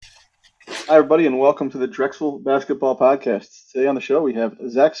Hi, everybody, and welcome to the Drexel Basketball Podcast. Today on the show, we have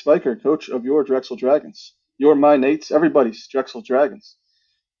Zach Spiker, coach of your Drexel Dragons. Your, my, Nate's, everybody's Drexel Dragons.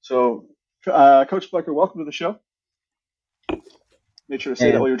 So, Coach Spiker, welcome to the show. Make sure to say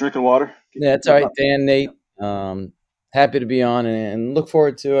that And while you're drinking water. yeah, that's all right, Dan, Nate. Happy to be on and look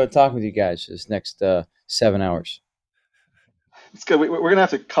forward to talking with you guys this next 7 hours. It's good. We're going to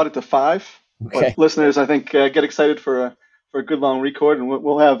have to cut it to five, but Okay. listeners, I think, get excited for a good long record, and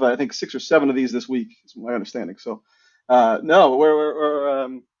we'll have, I think, 6 or 7 of these this week, is my understanding. So, no,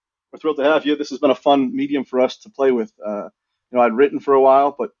 we're thrilled to have you. This has been a fun medium for us to play with. I'd written for a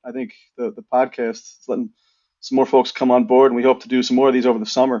while, but I think the podcast is letting some more folks come on board, and we hope to do some more of these over the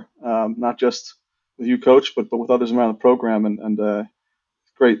summer, not just with you, Coach, but with others around the program. And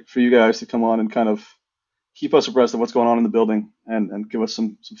it's great for you guys to come on and kind of keep us abreast of what's going on in the building and give us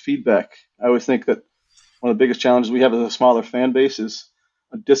some feedback. I always think that one of the biggest challenges we have as a smaller fan base is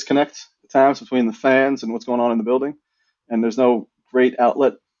a disconnect at times between the fans and what's going on in the building. And there's no great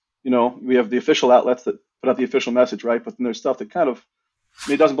outlet. We have the official outlets that put out the official message, right? But then there's stuff that kind of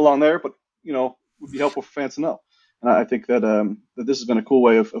maybe doesn't belong there, but would be helpful for fans to know. And I think that this has been a cool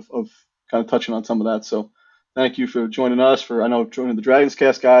way of kind of touching on some of that. So thank you for joining us. I know joining the Dragons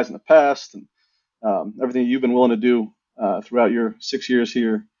Cast guys in the past, and everything you've been willing to do throughout your 6 years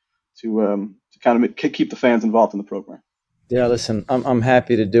here to kind of keep the fans involved in the program. Yeah, listen, I'm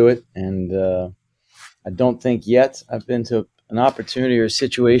happy to do it, and I don't think yet I've been to an opportunity or a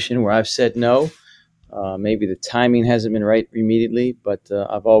situation where I've said no. Maybe the timing hasn't been right immediately, but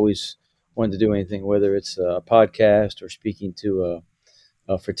I've always wanted to do anything, whether it's a podcast or speaking to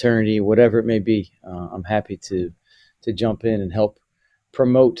a fraternity, whatever it may be. I'm happy to jump in and help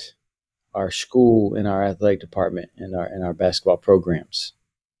promote our school and our athletic department and our basketball programs.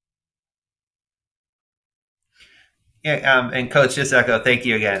 Yeah, and Coach, just echo, thank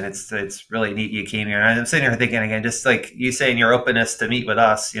you again. It's really neat you came here. And I'm sitting here thinking again, just like you saying your openness to meet with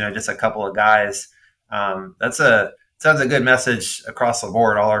us, just a couple of guys. That's a sounds a good message across the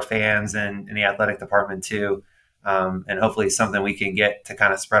board, all our fans and in the athletic department too. And hopefully something we can get to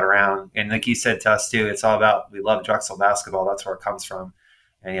kind of spread around. And like you said to us too, it's all about we love Drexel basketball. That's where it comes from.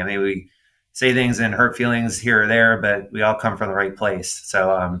 And yeah, maybe we say things and hurt feelings here or there, but we all come from the right place.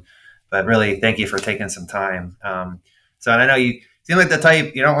 So, but really, thank you for taking some time. So, and I know you seem like the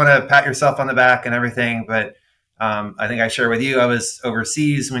type you don't want to pat yourself on the back and everything, but I think I share with you. I was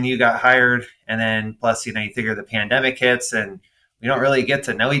overseas when you got hired, and then plus, you figure the pandemic hits, and we don't really get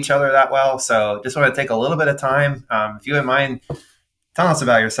to know each other that well. So, just want to take a little bit of time. If you wouldn't mind, tell us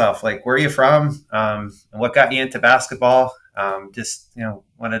about yourself. Like, where are you from, and what got you into basketball? Just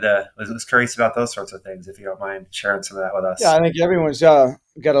was curious about those sorts of things. If you don't mind sharing some of that with Yeah, us. I think everyone's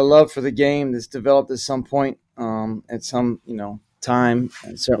got a love for the game that's developed at some point, at some time.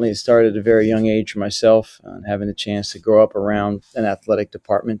 And certainly, it started at a very young age for myself, having the chance to grow up around an athletic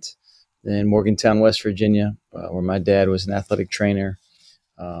department in Morgantown, West Virginia, where my dad was an athletic trainer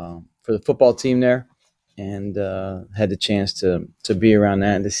for the football team there, and had the chance to be around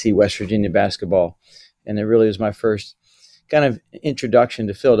that and to see West Virginia basketball. And it really was my first kind of introduction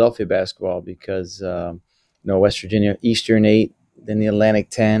to Philadelphia basketball because West Virginia Eastern 8, then the Atlantic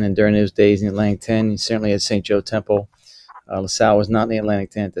 10, and during those days in the Atlantic 10, you certainly had St. Joe Temple. LaSalle was not in the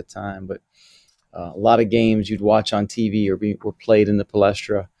Atlantic 10 at the time, but a lot of games you'd watch on TV were played in the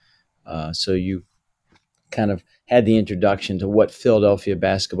Palestra. So you kind of had the introduction to what Philadelphia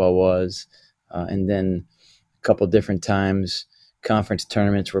basketball was. And then a couple different times conference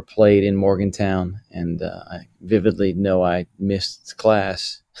tournaments were played in Morgantown. And I vividly know I missed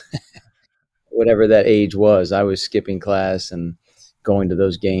class, whatever that age was. I was skipping class and going to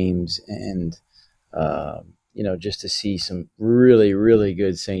those games. And, just to see some really, really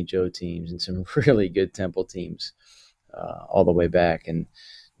good St. Joe teams and some really good Temple teams all the way back. And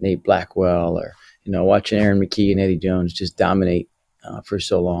Nate Blackwell or watching Aaron McKee and Eddie Jones just dominate for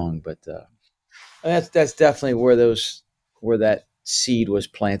so long. But that's definitely where that seed was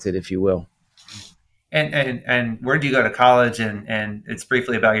planted, if you will. And where did you go to college? And it's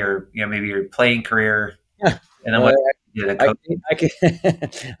briefly about your maybe your playing career, and then Well, what you did at I, coach. I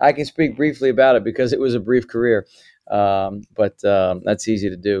can I can speak briefly about it because it was a brief career, but that's easy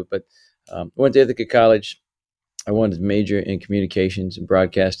to do. But I went to Ithaca College. I wanted to major in communications and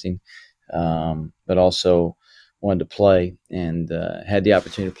broadcasting, but also wanted to play and had the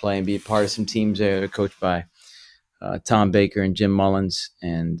opportunity to play and be a part of some teams there coached by Tom Baker and Jim Mullins.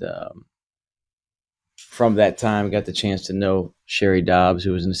 And from that time, I got the chance to know Sherry Dobbs,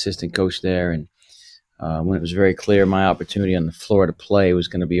 who was an assistant coach there. And when it was very clear my opportunity on the floor to play was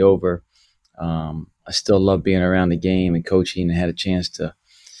going to be over, I still loved being around the game and coaching and had a chance to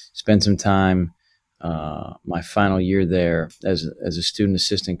spend some time my final year there as a student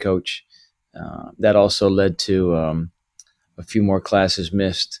assistant coach. That also led to a few more classes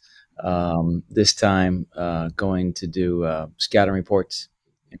missed. This time, going to do scouting reports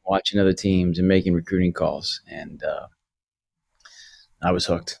and watching other teams and making recruiting calls, and I was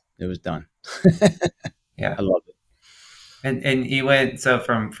hooked. It was done. Yeah. I loved it. And you went so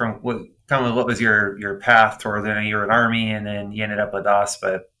from what tell me what was your path toward then you were an army and then you ended up with us,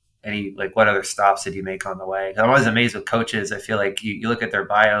 but any like what other stops did you make on the way? 'Cause I'm always amazed with coaches. I feel like you look at their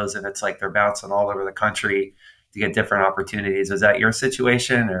bios and it's like they're bouncing all over the country to get different opportunities. Was that your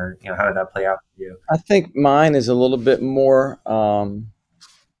situation or how did that play out for you? I think mine is a little bit more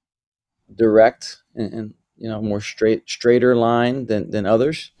direct and more straighter line than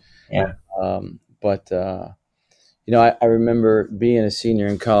others. Yeah. But I remember being a senior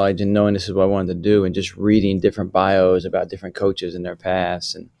in college and knowing this is what I wanted to do, and just reading different bios about different coaches and their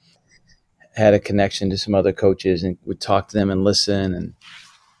past, and had a connection to some other coaches and would talk to them and listen. And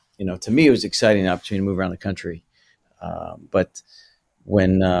to me, it was an exciting opportunity to move around the country. But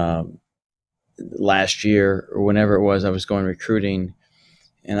when last year or whenever it was, I was going recruiting.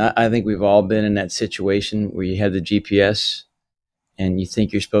 And I think we've all been in that situation where you have the GPS and you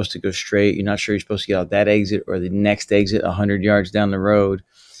think you're supposed to go straight. You're not sure you're supposed to get out that exit or the next exit 100 yards down the road.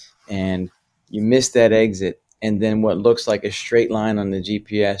 And you miss that exit. And then what looks like a straight line on the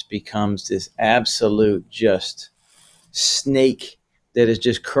GPS becomes this absolute just snake that is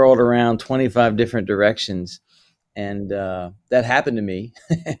just curled around 25 different directions. And that happened to me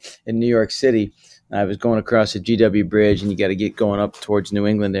in New York City. I was going across the GW Bridge, and you got to get going up towards New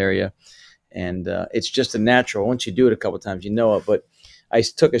England area, and it's just a natural. Once you do it a couple of times, you know it. But I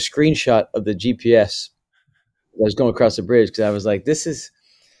took a screenshot of the GPS. I was going across the bridge because I was like, this is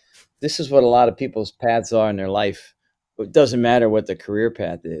what a lot of people's paths are in their life. It doesn't matter what the career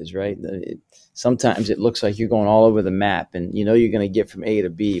path is, right? Sometimes it looks like you're going all over the map, and you're going to get from A to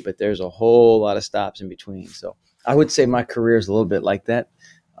B, but there's a whole lot of stops in between. So I would say my career is a little bit like that.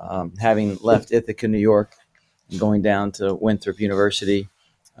 Having left Ithaca, New York, and going down to Winthrop University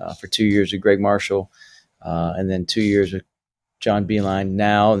for 2 years with Greg Marshall, and then 2 years with John Beilein,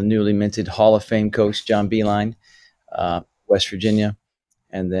 now the newly minted Hall of Fame coach, John Beilein, West Virginia,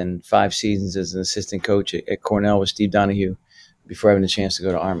 and then 5 seasons as an assistant coach at Cornell with Steve Donahue before having the chance to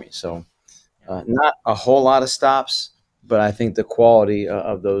go to Army. So not a whole lot of stops, but I think the quality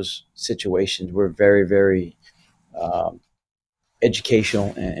of those situations were very, very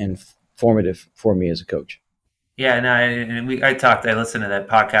educational and formative for me as a coach. Yeah, no, I listened to that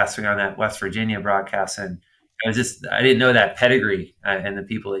podcast on that West Virginia broadcast, and I didn't know that pedigree and the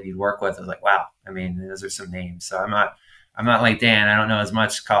people that you'd work with. I was like, wow, I mean, those are some names. So I'm not like Dan. I don't know as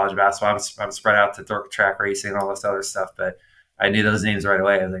much college basketball. I'm spread out to track racing and all this other stuff, but I knew those names right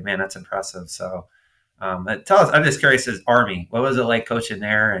away. I was like, man, that's impressive. So, tell us. I'm just curious. As Army, what was it like coaching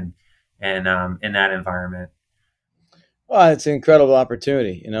there and in that environment? Well, it's an incredible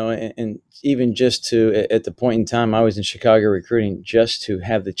opportunity, and even just at the point in time I was in Chicago recruiting, just to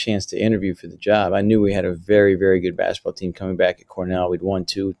have the chance to interview for the job. I knew we had a very, very good basketball team coming back at Cornell. We'd won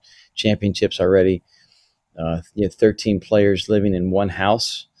 2 championships already. You had 13 players living in one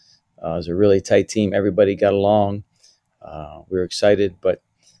house. It was a really tight team. Everybody got along. We were excited, but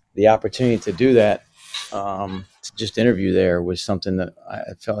the opportunity to do that, to just interview there, was something that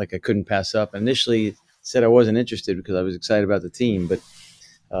I felt like I couldn't pass up. Initially, said I wasn't interested because I was excited about the team, but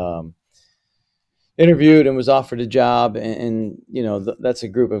interviewed and was offered a job, and that's a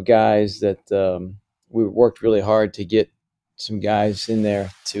group of guys that we worked really hard to get some guys in there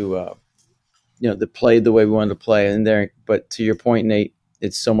to that played the way we wanted to play in there. But to your point, Nate,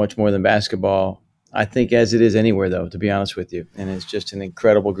 it's so much more than basketball. I think, as it is anywhere, though, to be honest with you, and it's just an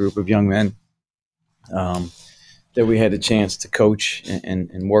incredible group of young men that we had a chance to coach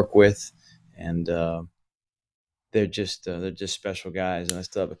and work with, and they're just special guys. And I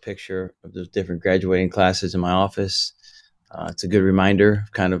still have a picture of those different graduating classes in my office. It's a good reminder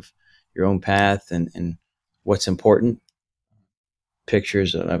of kind of your own path and what's important.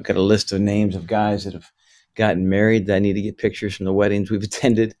 Pictures. I've got a list of names of guys that have gotten married that I need to get pictures from the weddings we've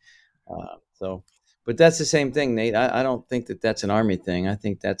attended. But that's the same thing, Nate. I don't think that that's an Army thing. I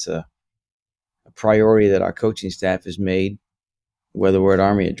think that's a priority that our coaching staff has made, whether we're at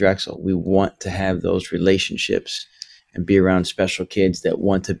Army or Drexel. We want to have those relationships and be around special kids that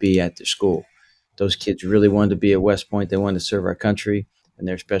want to be at their school. Those kids really wanted to be at West Point. They wanted to serve our country, and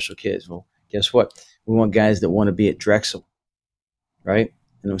they're special kids. Well, guess what? We want guys that want to be at Drexel, right?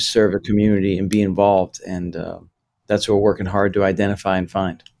 And serve the community and be involved. And that's what we're working hard to identify and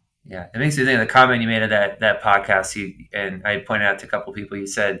find. Yeah, it makes me think of the comment you made of that podcast. And I pointed out to a couple of people. You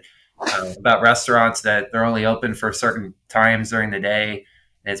said about restaurants that they're only open for certain times during the day,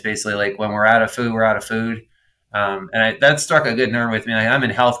 and it's basically like when we're out of food, we're out of food. That struck a good nerve with me. Like, I'm in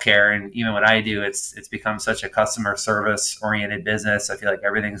healthcare, and even what I do, it's become such a customer service oriented business. I feel like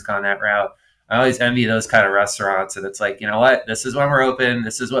everything's gone that route. I always envy those kind of restaurants, and it's like, you know what, this is when we're open.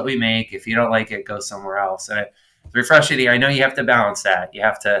 This is what we make. If you don't like it, go somewhere else. And it's refreshing. I know you have to balance that. You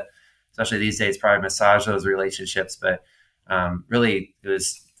have to, especially these days, probably massage those relationships. But really,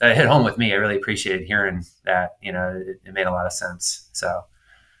 it hit home with me. I really appreciated hearing that. It made a lot of sense. So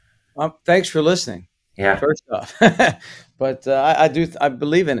Thanks for listening. yeah, First off, but I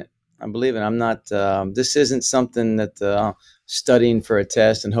believe in it. I believe in it. I'm not. This isn't something that studying for a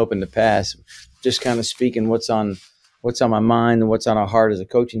test and hoping to pass. Just kind of speaking what's on my mind and what's on our heart as a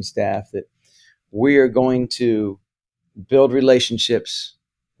coaching staff. That we are going to build relationships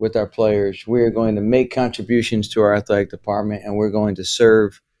with our players. We are going to make contributions to our athletic department, and we're going to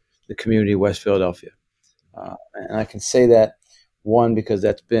serve the community of West Philadelphia. And I can say that, one, because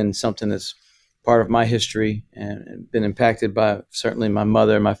that's been something that's part of my history and been impacted by certainly my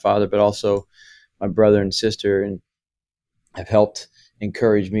mother and my father, but also my brother and sister, and have helped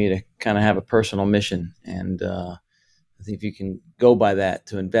encourage me to kind of have a personal mission. And I think if you can go by that,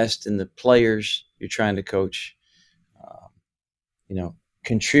 to invest in the players you're trying to coach, uh,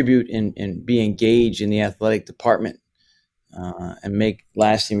 contribute and be engaged in the athletic department, and make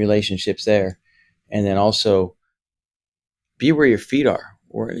lasting relationships there. And then also be where your feet are,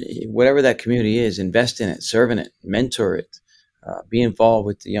 or whatever that community is, invest in it, serve in it, mentor it, be involved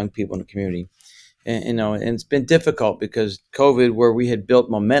with the young people in the community. And it's been difficult because COVID, where we had built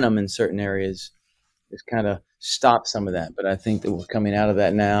momentum in certain areas, has kind of stopped some of that. But I think that we're coming out of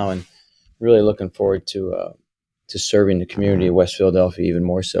that now, and really looking forward to serving the community of West Philadelphia even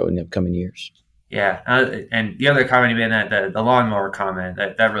more so in the upcoming years. yeah. And the other comment you made, that the lawnmower comment,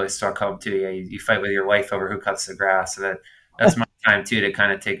 that really struck home too. Yeah, you fight with your wife over who cuts the grass, so that's my time too to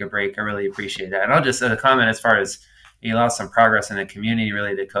kind of take a break. I really appreciate that. And I'll just add a comment as far as you lost some progress in the community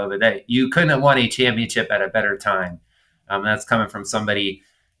related to COVID. That you couldn't have won a championship at a better time. That's coming from somebody,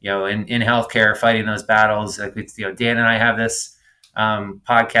 in healthcare, fighting those battles. Like Dan and I have this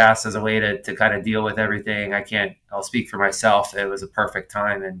podcast as a way to kind of deal with everything. I'll speak for myself. It was a perfect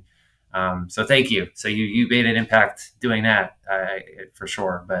time. And so thank you. So you made an impact doing that, for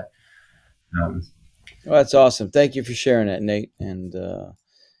sure. But um, Well, that's awesome. Thank you for sharing that, Nate. And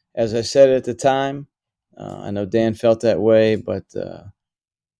as I said at the time, I know Dan felt that way, but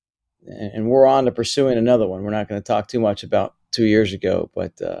and we're on to pursuing another one. We're not going to talk too much about 2 years ago,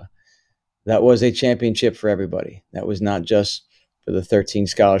 but that was a championship for everybody. That was not just for the 13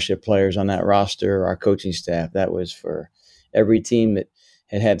 scholarship players on that roster or our coaching staff. That was for every team that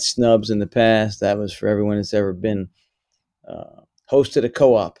had had snubs in the past. That was for everyone that's ever been hosted a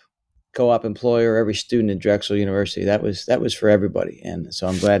co-op employer, every student at Drexel University. That was for everybody, and so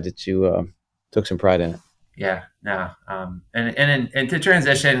I'm glad that you took some pride in it. yeah, no. And to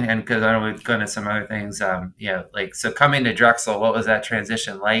transition, and because I know we've gone into some other things, like, so coming to Drexel, what was that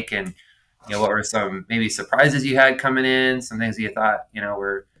transition like? And what were some maybe surprises you had coming in? Some things you thought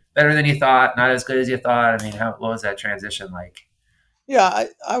were better than you thought, not as good as you thought. I mean, what was that transition like? Yeah,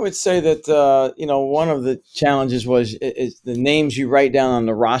 I would say that one of the challenges is the names you write down on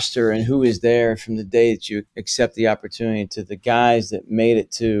the roster and who is there from the day that you accept the opportunity to the guys that made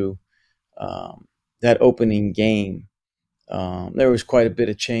it to um, that opening game. There was quite a bit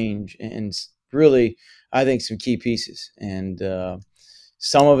of change, and really, I think some key pieces. And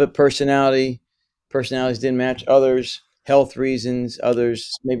some of it personalities didn't match. Others, health reasons.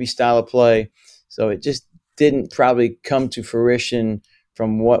 Others, maybe style of play. So it just didn't probably come to fruition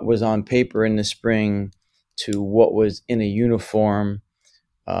from what was on paper in the spring to what was in a uniform,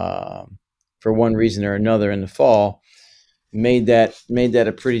 uh, for one reason or another in the fall. Made that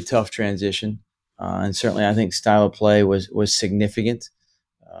a pretty tough transition, and certainly I think style of play was significant.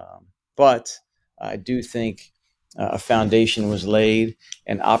 But I do think a foundation was laid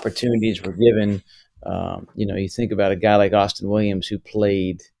and opportunities were given. You think about a guy like Austin Williams who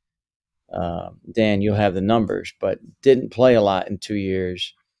played. Dan, you'll have the numbers, but didn't play a lot in 2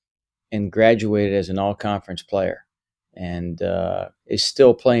 years and graduated as an all-conference player, and is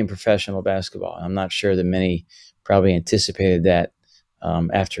still playing professional basketball. I'm not sure that many probably anticipated that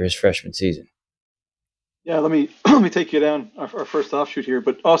after his freshman season. Yeah, let me let me take you down our first offshoot here.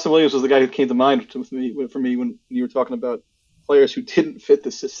 But Austin Williams was the guy who came to mind for me when you were talking about players who didn't fit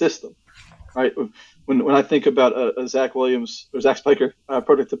the system, right? When I think about a Zach Williams or Zach Spiker,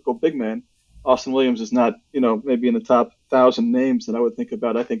 prototypical big man, Austin Williams is not, maybe in the top 1,000 names that I would think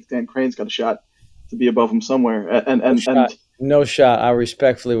about. I think Dan Crane's got a shot to be above him somewhere. No shot. No shot. I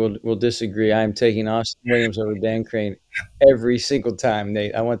respectfully will disagree. I am taking Austin Williams over Dan Crane every single time,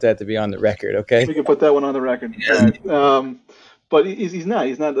 Nate. I want that to be on the record, okay? We can put that one on the record. All right. But he's not.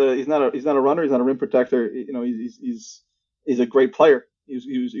 He's not a runner. He's not a rim protector. He's a great player.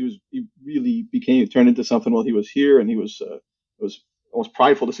 He really turned into something while he was here, and it was almost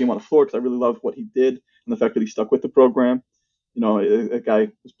prideful to see him on the floor because I really loved what he did and the fact that he stuck with the program. A guy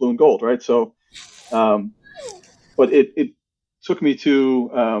was blue and gold, right? So, but it took me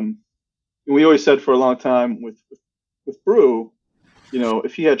to. We always said for a long time with Brew,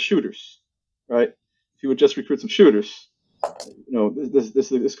 if he had shooters, right? If he would just recruit some shooters,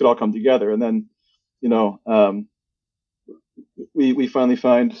 this could all come together. And then, we finally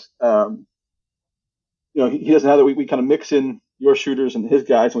find, he doesn't have that. We kind of mix in your shooters and his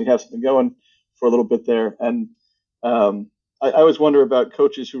guys, and we have something going for a little bit there. And I always wonder about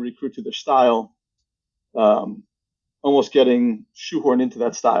coaches who recruit to their style, almost getting shoehorned into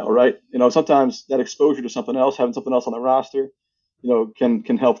that style, right? Sometimes that exposure to something else, having something else on the roster,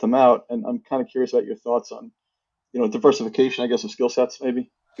 can help them out. And I'm kind of curious about your thoughts on, diversification, I guess, of skill sets, maybe.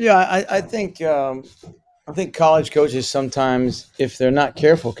 Yeah, I think college coaches sometimes, if they're not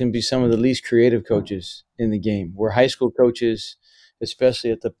careful, can be some of the least creative coaches in the game. Where high school coaches,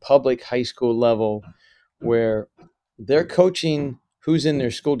 especially at the public high school level, where they're coaching who's in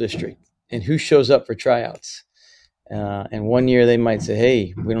their school district and who shows up for tryouts. And one year they might say,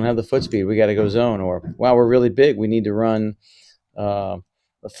 "Hey, we don't have the foot speed. We got to go zone," or "Wow, we're really big. We need to run the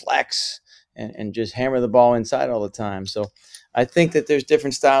flex and just hammer the ball inside all the time." So I think that there's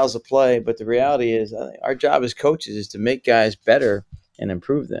different styles of play, but the reality is our job as coaches is to make guys better and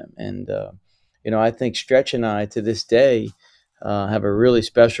improve them. And I think Stretch and I to this day have a really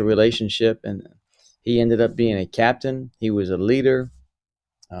special relationship, and he ended up being a captain. He was a leader.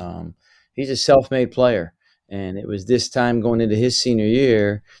 He's a self-made player. And it was this time going into his senior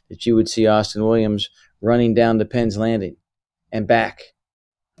year that you would see Austin Williams running down to Penn's Landing and back.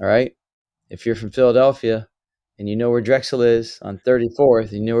 All right. If you're from Philadelphia and you know where Drexel is on 34th,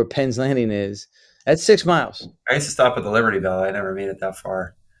 and you know where Penn's Landing is, that's 6 miles. I used to stop at the Liberty Bell. I never made it that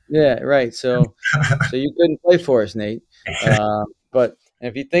far. Yeah, right. So you couldn't play for us, Nate. But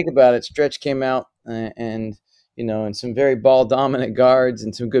if you think about it, Stretch came out and and some very ball dominant guards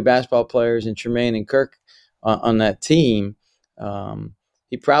and some good basketball players and Tremaine and Kirk on that team.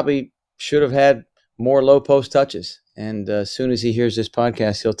 He probably should have had more low post touches. And as soon as he hears this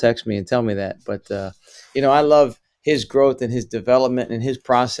podcast, he'll text me and tell me that. But I love his growth and his development and his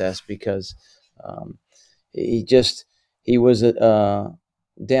process because he was a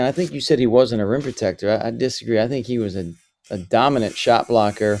Dan. I think you said he wasn't a rim protector. I disagree. I think he was a dominant shot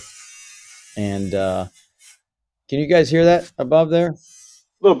blocker. And can you guys hear that above there? A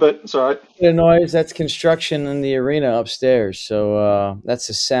little bit. It's all right. The noise, that's construction in the arena upstairs. So that's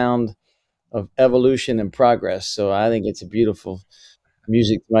the sound of evolution and progress. So I think it's a beautiful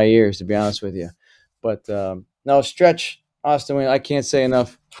music to my ears, to be honest with you. But no, Stretch, Austin Williams, I can't say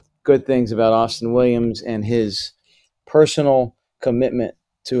enough good things about Austin Williams and his personal commitment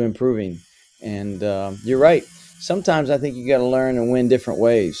to improving. And you're right. Sometimes I think you got to learn and win different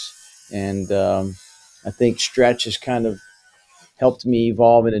ways. And I think Stretch has kind of helped me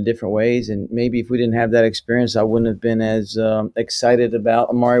evolve in different ways. And maybe if we didn't have that experience, I wouldn't have been as excited about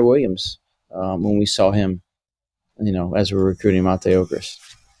Amari Williams when we saw him, as we were recruiting Mate Ogris.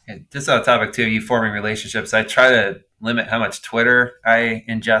 And just on the topic too, you forming relationships. I try to limit how much Twitter I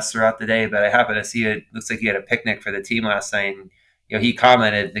ingest throughout the day, but I happen to see it. Looks like you had a picnic for the team last night. And, he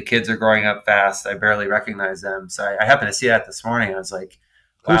commented, "The kids are growing up fast. I barely recognize them." So I happened to see that this morning. I was like,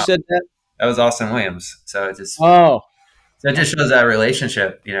 "Wow." Who said that? That was Austin Williams. So it just shows that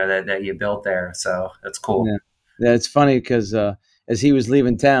relationship, that you built there. So that's cool. Yeah, it's funny because as he was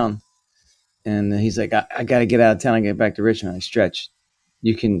leaving town, and he's like, I got to get out of town and get back to Richmond. I Stretch,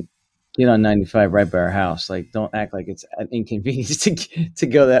 you can get on 95 right by our house. Like, don't act like it's an inconvenience to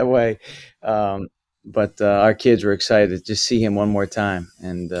go that way. But our kids were excited to just see him one more time.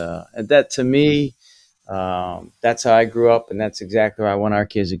 And that, to me, that's how I grew up. And that's exactly how I want our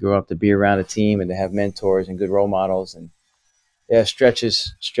kids to grow up, to be around a team and to have mentors and good role models. And yeah, Stretch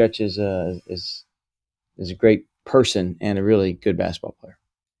is a great person and a really good basketball player.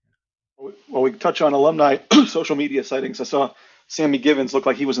 Well, we touch on alumni social media sightings. I saw Sammy Givens look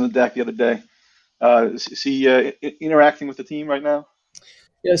like he was in the deck the other day. Is he interacting with the team right now?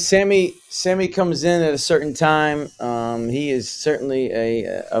 Yeah, Sammy comes in at a certain time. He is certainly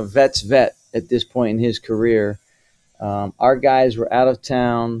a vet's vet at this point in his career. Our guys were out of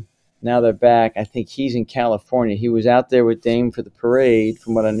town Now they're back. I think he's in California. He was out there with Dame for the parade,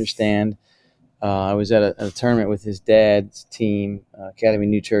 from what I understand. I was at a tournament with his dad's team, Academy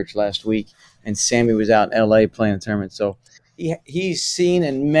New Church, last week, and Sammy was out in L.A. playing a tournament. So he's seen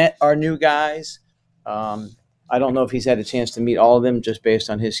and met our new guys. I don't know if he's had a chance to meet all of them just based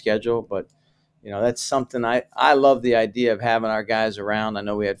on his schedule, but that's something I love the idea of having our guys around. I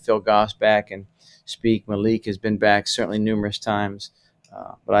know we had Phil Goss back and speak. Malik has been back certainly numerous times,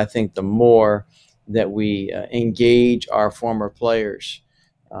 but I think the more that we engage our former players.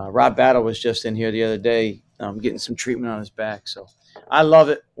 Rob Battle was just in here the other day getting some treatment on his back. So I love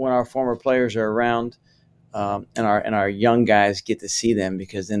it when our former players are around, and our young guys get to see them,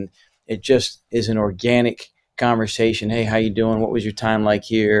 because then it just is an organic conversation. Hey, how you doing? What was your time like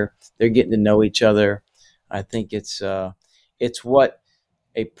here? They're getting to know each other. I think it's what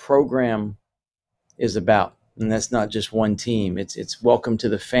a program is about, and that's not just one team. It's welcome to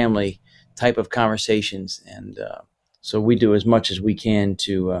the family type of conversations, and so we do as much as we can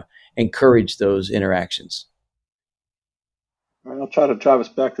to encourage those interactions. All right, I'll try to drive us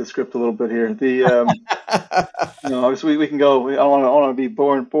back to the script a little bit here. Obviously we can go. I don't want to be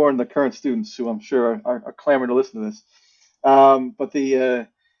boring the current students who I'm sure are clamoring to listen to this. But you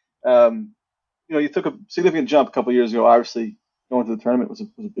took a significant jump a couple of years ago. Obviously, going to the tournament was a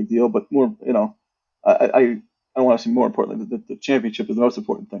big deal, but more, I don't want to say more importantly, the championship is the most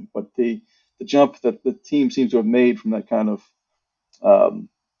important thing. But the jump that the team seems to have made from that kind of um,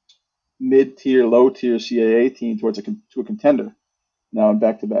 mid-tier, low-tier CAA team towards to a contender now in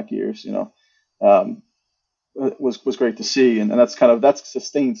back-to-back years, um, was great to see, and that's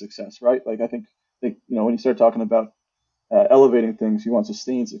sustained success, right? Like I think when you start talking about elevating things, you want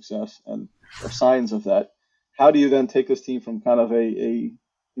sustained success, and there are signs of that. How do you then take this team from kind of a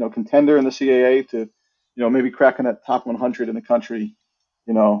contender in the CAA to maybe cracking that top 100 in the country?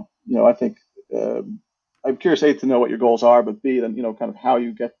 I think I'm curious, A, to know what your goals are, but B, then kind of how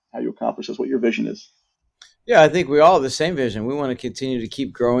you accomplish this, what your vision is. Yeah, I think we all have the same vision. We want to continue to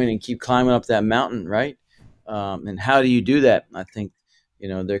keep growing and keep climbing up that mountain, right? And how do you do that? I think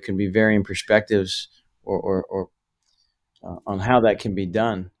there can be varying perspectives or on how that can be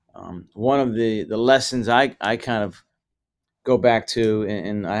done. One of the lessons I kind of go back to,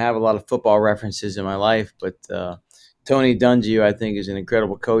 and I have a lot of football references in my life, but Tony Dungy, who I think is an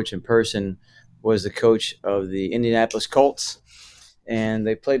incredible coach in person, was the coach of the Indianapolis Colts, and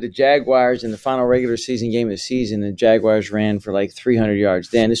they played the Jaguars in the final regular season game of the season. The Jaguars ran for like 300 yards.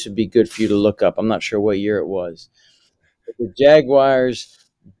 Dan, this would be good for you to look up. I'm not sure what year it was. But the Jaguars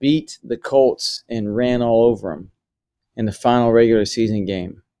beat the Colts and ran all over them in the final regular season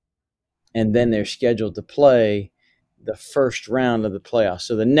game. And then they're scheduled to play the first round of the playoffs.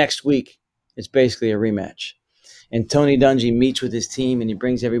 So the next week, it's basically a rematch. And Tony Dungy meets with his team and he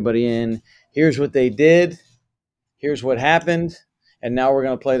brings everybody in. Here's what they did. Here's what happened. And now we're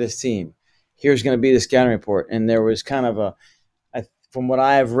going to play this team. Here's going to be the scouting report. And there was kind of from what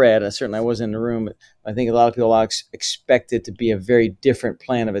I have read, certainly I wasn't in the room, but I think a lot of people expected to be a very different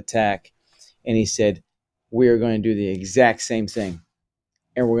plan of attack. And he said, we are going to do the exact same thing,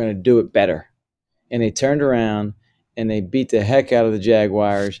 and we're going to do it better. And they turned around and they beat the heck out of the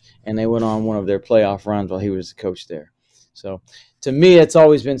Jaguars, and they went on one of their playoff runs while he was the coach there. So to me, it's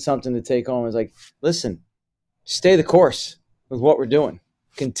always been something to take home. It's like, listen, stay the course with what we're doing.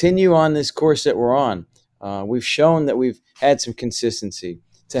 Continue on this course that we're on. We've shown that we've had some consistency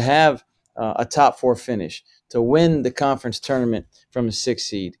to have a top four finish, to win the conference tournament from a 6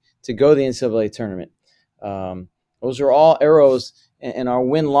 seed, to go to the NCAA tournament. Those are all arrows, and our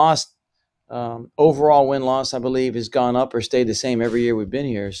win-loss, overall win-loss, I believe, has gone up or stayed the same every year we've been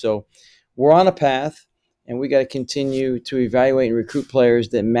here. So we're on a path, and we got to continue to evaluate and recruit players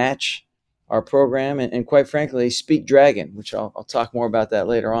that match our program, and quite frankly, speak dragon, which I'll talk more about that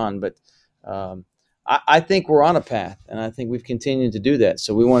later on. But I think we're on a path, and I think we've continued to do that.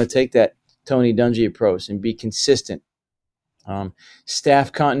 So we want to take that Tony Dungy approach and be consistent.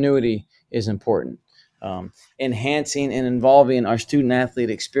 Staff continuity is important. Enhancing and involving our student athlete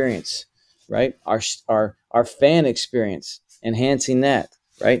experience, right? Our fan experience, enhancing that,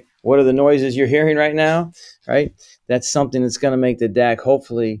 right? What are the noises you're hearing right now, right? That's something that's going to make the DAC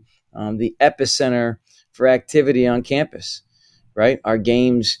hopefully the epicenter for activity on campus, right? Our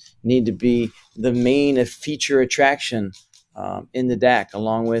games need to be the main feature attraction in the DAC,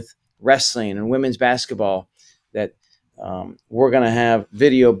 along with wrestling and women's basketball. That we're going to have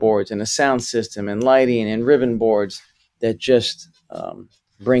video boards and a sound system and lighting and ribbon boards that just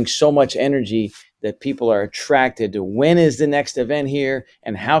bring so much energy that people are attracted to when is the next event here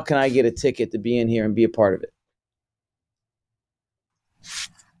and how can I get a ticket to be in here and be a part of it.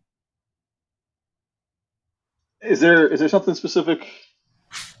 Is there something specific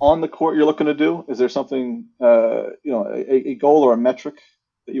on the court you're looking to do? Is there something, a goal or a metric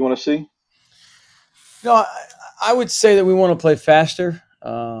that you want to see? No, I would say that we want to play faster.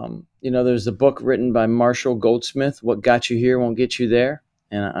 There's a book written by Marshall Goldsmith, "What Got You Here Won't Get You There,"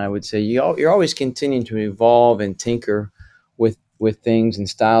 and I would say you're always continuing to evolve and tinker with things and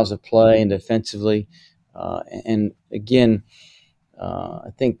styles of play and defensively. And again,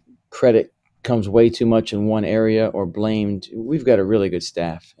 I think credit comes way too much in one area or blamed. We've got a really good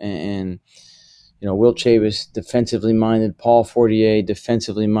staff, and Will Chavis, defensively minded, Paul Fortier,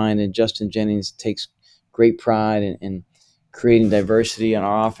 defensively minded, Justin Jennings takes great pride in creating diversity on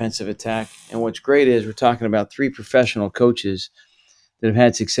our offensive attack. And what's great is we're talking about three professional coaches that have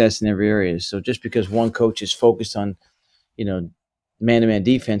had success in every area. So just because one coach is focused on, you know, man-to-man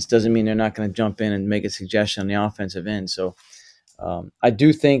defense doesn't mean they're not going to jump in and make a suggestion on the offensive end. So I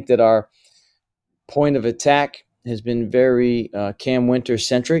do think that our point of attack has been very Cam Winter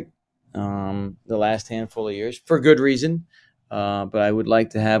centric the last handful of years for good reason. But I would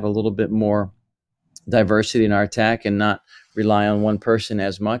like to have a little bit more diversity in our attack and not rely on one person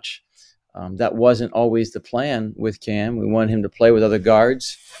as much. That wasn't always the plan with Cam. We wanted him to play with other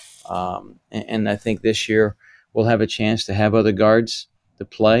guards. And I think this year we'll have a chance to have other guards to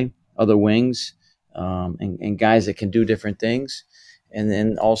play, other wings, and guys that can do different things. And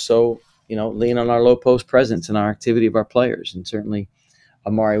then also, lean on our low post presence and our activity of our players. And certainly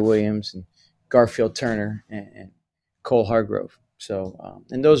Amari Williams and Garfield Turner and Cole Hargrove. So,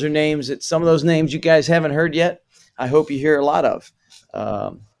 and those are names that some of those names you guys haven't heard yet. I hope you hear a lot of.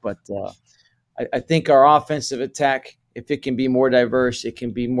 But I think our offensive attack, if it can be more diverse, it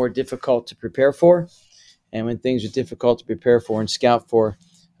can be more difficult to prepare for. And when things are difficult to prepare for and scout for,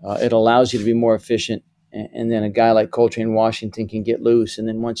 it allows you to be more efficient. And then a guy like Coltrane Washington can get loose. And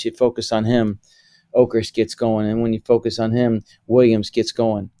then once you focus on him, Oakers gets going. And when you focus on him, Williams gets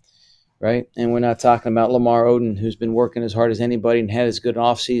going. Right? And we're not talking about Lamar Odom, who's been working as hard as anybody and had as good an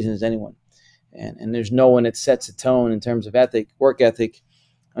offseason as anyone. And there's no one that sets a tone in terms of work ethic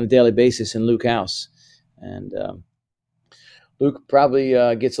on a daily basis in Luke House. And Luke probably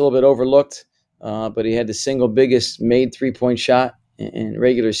gets a little bit overlooked, but he had the single biggest made three-point shot in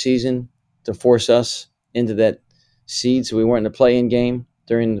regular season to force us into that seed, so we weren't in the play-in game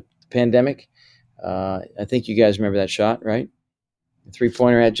during the pandemic. I think you guys remember that shot, right? The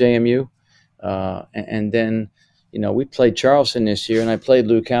three-pointer at JMU. And then, we played Charleston this year, and I played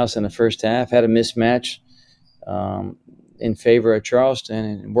Luke House in the first half, had a mismatch in favor of Charleston,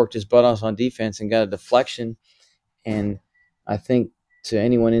 and worked his butt off on defense and got a deflection. And I think to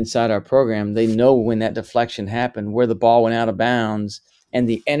anyone inside our program, they know when that deflection happened, where the ball went out of bounds, and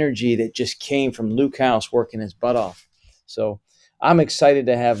the energy that just came from Luke House working his butt off. So I'm excited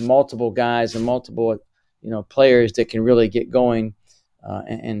to have multiple guys and multiple, players that can really get going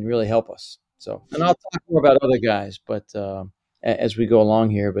and really help us. So, and I'll talk more about other guys, but as we go along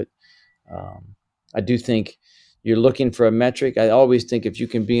here. But I do think you're looking for a metric. I always think if you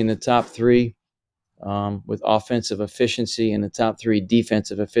can be in the top three with offensive efficiency and the top three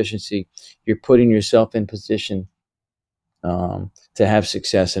defensive efficiency, you're putting yourself in position to have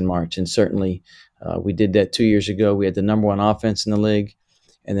success in March. And certainly we did that 2 years ago. We had the number one offense in the league.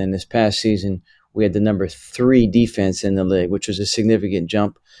 And then this past season, we had the number 3 defense in the league, which was a significant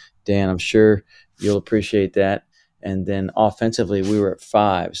jump. Dan, I'm sure you'll appreciate that. And then offensively, we were at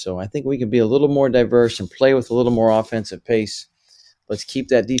 5. So I think we can be a little more diverse and play with a little more offensive pace. Let's keep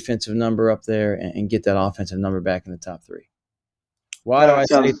that defensive number up there and get that offensive number back in the top 3. Why do I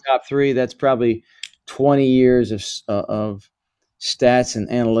say top 3? That's probably 20 years of stats and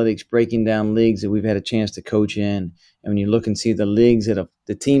analytics breaking down leagues that we've had a chance to coach in. And when you look and see the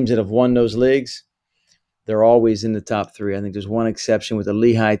teams that have won those leagues, they're always in the top 3. I think there's one exception with the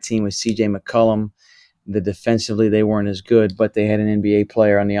Lehigh team with C.J. McCollum. Defensively, they weren't as good, but they had an NBA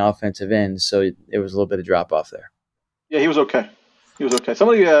player on the offensive end, so there was a little bit of drop off there. Yeah, he was okay.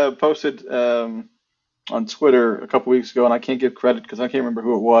 Somebody posted on Twitter a couple weeks ago, and I can't give credit because I can't remember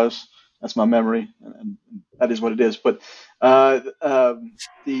who it was. That's my memory, and that is what it is. But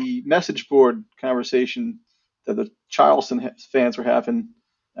the message board conversation that the Charleston fans were having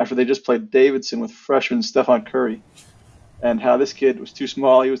after they just played Davidson with freshman Stephen Curry, and how this kid was too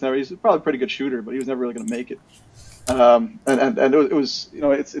small. He's probably a pretty good shooter, but he was never really going to make it. And it was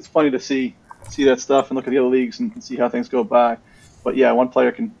it's funny to see that stuff and look at the other leagues and see how things go by. But yeah, one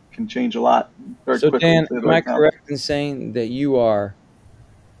player can change a lot very quickly. Dan, am I correct in saying that you are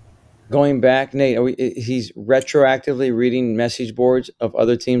going back, Nate? He's retroactively reading message boards of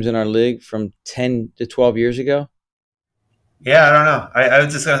other teams in our league from 10 to 12 years ago? Yeah, I don't know. I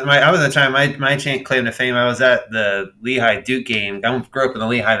was just I was at the time my claim to fame. I was at the Lehigh Duke game. I grew up in the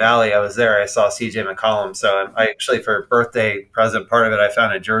Lehigh Valley. I was there. I saw CJ McCollum. So I actually for birthday present part of it, I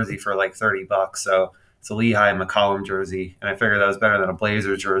found a jersey for like $30. So it's a Lehigh McCollum jersey, and I figured that was better than a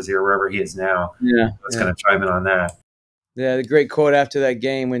Blazers jersey or wherever he is now. Yeah, I was yeah, going to chime in on that. yeah. The great quote after that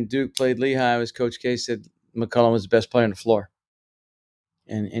game when Duke played Lehigh was Coach K said McCollum was the best player on the floor.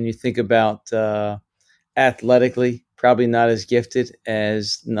 And you think about athletically, probably not as gifted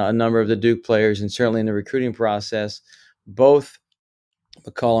as a number of the Duke players, and certainly in the recruiting process, both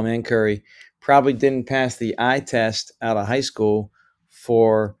McCollum and Curry probably didn't pass the eye test out of high school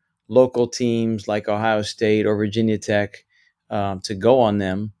for local teams like Ohio State or Virginia Tech to go on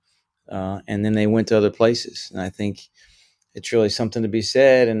them, and then they went to other places. And I think it's really something to be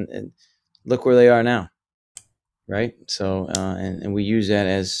said. And look where they are now, right? So, and we use that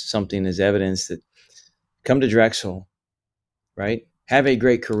as something as evidence that come to Drexel, right? Have a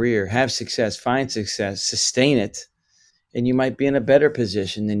great career, have success, find success, sustain it, and you might be in a better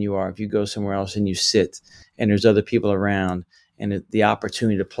position than you are if you go somewhere else and you sit and there's other people around and the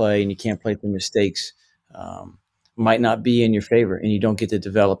opportunity to play and you can't play through mistakes might not be in your favor and you don't get to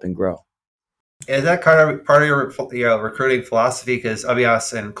develop and grow. Is that kind of part of your recruiting philosophy? Because I'll be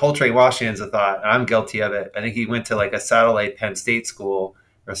honest, and Coltrane Washington's a thought. I'm guilty of it. I think he went to like a satellite Penn State school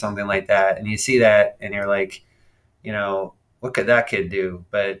or something like that, and you see that, and you're like, you know, what could that kid do?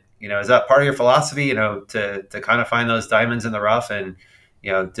 But is that part of your philosophy? To kind of find those diamonds in the rough, and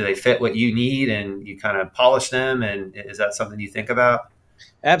do they fit what you need, and you kind of polish them, and is that something you think about?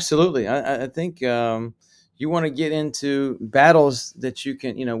 Absolutely. I think you want to get into battles that you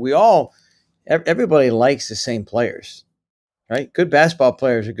can, we all, everybody likes the same players, right? Good basketball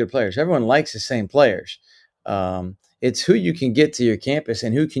players are good players. Everyone likes the same players. It's who you can get to your campus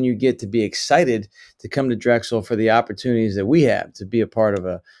and who can you get to be excited to come to Drexel for the opportunities that we have to be a part of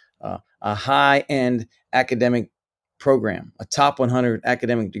a high end academic program, a top 100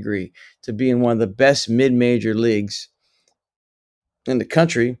 academic degree, to be in one of the best mid major leagues in the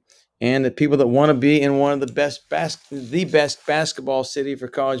country, and the people that want to be in one of the best basketball city for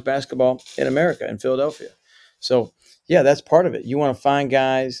college basketball in America, in Philadelphia. So yeah, that's part of it. You want to find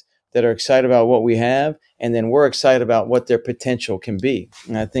guys that are excited about what we have, and then we're excited about what their potential can be.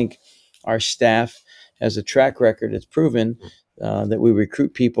 And I think our staff has a track record that's proven that we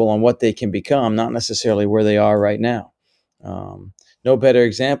recruit people on what they can become, not necessarily where they are right now. No better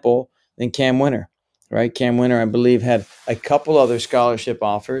example than Cam Winter, right? Cam Winter, I believe, had a couple other scholarship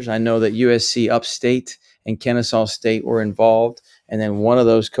offers. I know that USC Upstate and Kennesaw State were involved, and then one of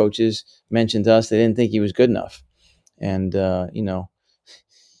those coaches mentioned to us they didn't think he was good enough, and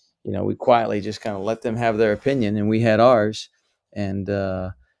we quietly just kind of let them have their opinion, and we had ours, and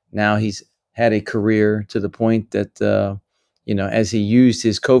now he's had a career to the point that as he used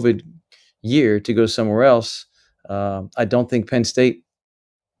his COVID year to go somewhere else, I don't think Penn State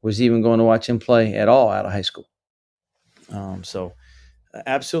was even going to watch him play at all out of high school. So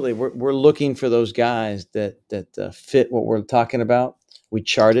absolutely, we're looking for those guys that fit what we're talking about. We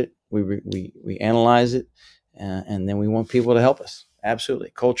chart it, we analyze it, and then we want people to help us.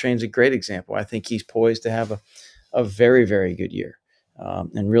 Absolutely, Coltrane's a great example. I think he's poised to have a very very good year,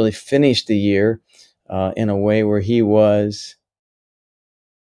 and really finish the year in a way where he was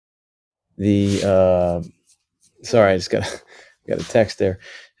the. Sorry, I just got a text there.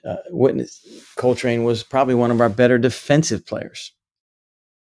 Witness Coltrane was probably one of our better defensive players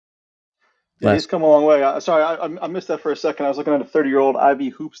Yeah, he's last. come a long way. Sorry, I missed that for a second. I was looking at a 30-year-old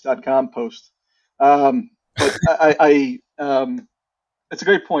ivhoops.com post. But it's a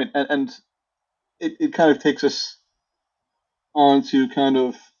great point, and it kind of takes us on to kind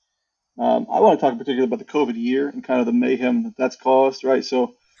of I want to talk particularly about the COVID year and kind of the mayhem that that's caused, right?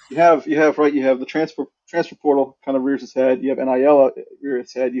 So you have the transfer portal kind of rears its head. You have NIL rear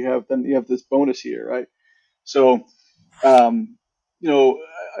its head. You have this bonus year, right? So um,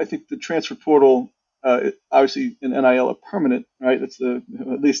 I think the transfer portal, obviously in NIL are permanent, right? That's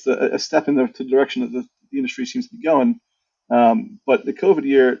at least a step in the direction that the industry seems to be going. But the COVID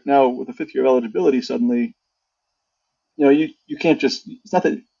year now with the fifth year of eligibility, suddenly, you can't just. It's not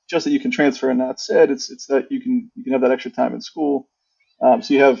that just that you can transfer and that's it. It's that you can have that extra time in school.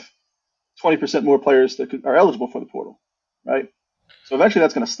 So you have 20% more players that are eligible for the portal, right? So eventually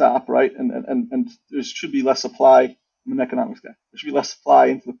that's going to stop, right? And there should be less supply. I'm an economics guy. There should be less supply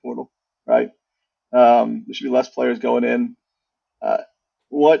into the portal, right? There should be less players going in. Uh,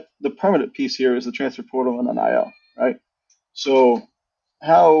 what the permanent piece here is the transfer portal and NIL, right? So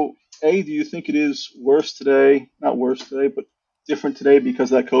how do you think it is worse today? Not worse today, but different today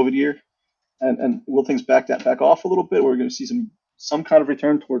because of that COVID year? and will things back off a little bit? We're going to see some kind of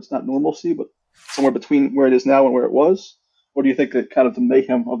return towards not normalcy, but somewhere between where it is now and where it was? Or do you think that kind of the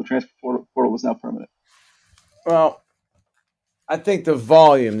mayhem of the transfer portal is now permanent? Well, I think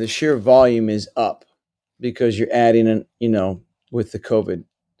the sheer volume is up because you're adding with the COVID.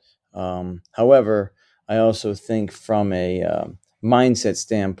 However, I also think from a mindset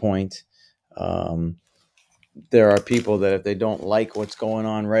standpoint, um, there are people that if they don't like what's going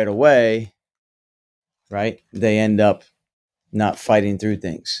on right away, right, they end up not fighting through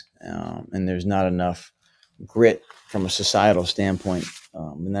things. And there's not enough grit from a societal standpoint.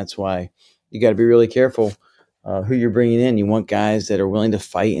 And that's why you got to be really careful who you're bringing in. You want guys that are willing to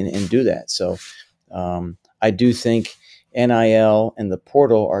fight and do that. So I do think NIL and the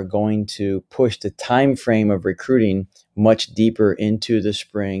portal are going to push the time frame of recruiting much deeper into the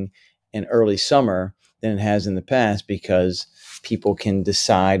spring and early summer than it has in the past because people can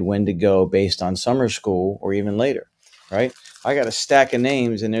decide when to go based on summer school or even later, right? I got a stack of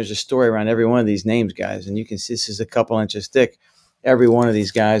names, and there's a story around every one of these names, guys. And you can see this is a couple inches thick. Every one of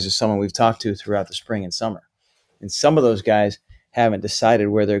these guys is someone we've talked to throughout the spring and summer. And some of those guys haven't decided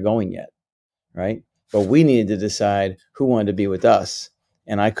where they're going yet, right? But we needed to decide who wanted to be with us.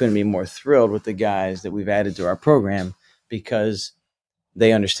 And I couldn't be more thrilled with the guys that we've added to our program because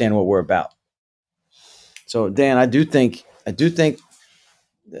they understand what we're about. So, Dan, I do think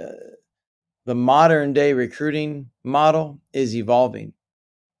the modern day recruiting model is evolving,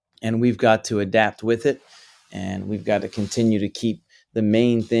 and we've got to adapt with it, and we've got to continue to keep the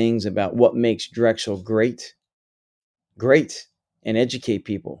main things about what makes Drexel great, and educate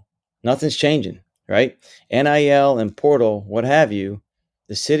people. Nothing's changing, right? NIL and portal, what have you,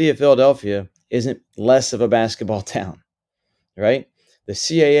 the city of Philadelphia isn't less of a basketball town, right? The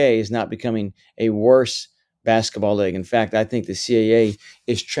CAA is not becoming a worse basketball league. In fact, I think the CAA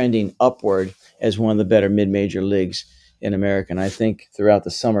is trending upward as one of the better mid-major leagues in America. And I think throughout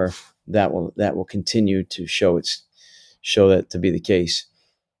the summer that will continue to show that to be the case.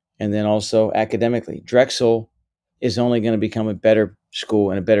 And then also academically, Drexel is only going to become a better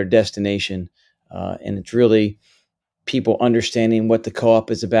school and a better destination. And it's really people understanding what the co-op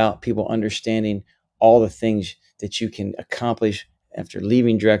is about, people understanding all the things that you can accomplish after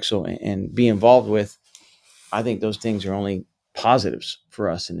leaving Drexel and be involved with. I think those things are only positives for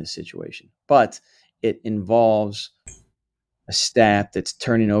us in this situation. But it involves a staff that's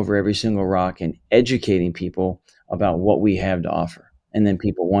turning over every single rock and educating people about what we have to offer, and then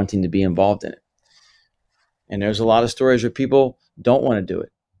people wanting to be involved in it. And there's a lot of stories where people don't want to do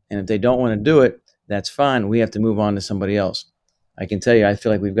it. And if they don't want to do it, that's fine. We have to move on to somebody else. I can tell you, I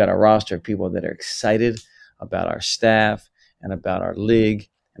feel like we've got a roster of people that are excited about our staff and about our league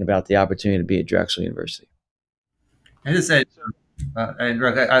and about the opportunity to be at Drexel University. I just said, and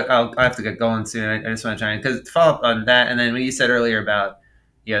Rook, I have to get going soon. I just want to try because to follow up on that, and then what you said earlier about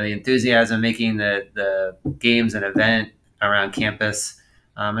the enthusiasm making the games an event around campus.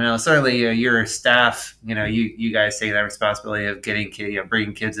 And certainly your staff, you guys take that responsibility of getting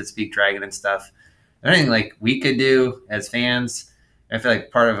bringing kids that speak Dragon and stuff. Anything like we could do as fans, I feel like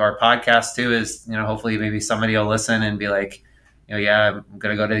part of our podcast too is hopefully maybe somebody will listen and be like, yeah, I'm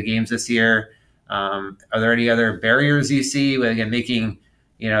gonna go to the games this year. Are there any other barriers you see with again making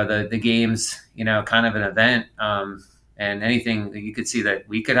the games kind of an event, and anything that you could see that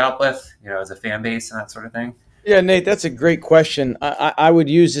we could help with as a fan base and that sort of thing? Yeah, Nate, that's a great question. I would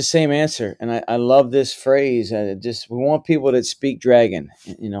use the same answer, and I love this phrase. We want people that speak Dragon,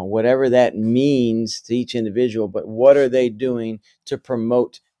 whatever that means to each individual. But what are they doing to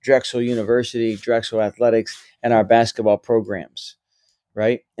promote Drexel University, Drexel Athletics, and our basketball programs,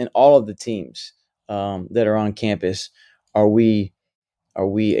 right? And all of the teams that are on campus. Are we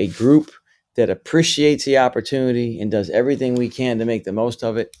a group that appreciates the opportunity and does everything we can to make the most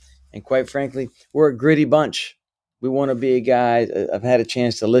of it? And quite frankly, we're a gritty bunch. We want to be a guy. I've had a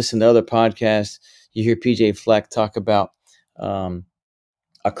chance to listen to other podcasts. You hear PJ Fleck talk about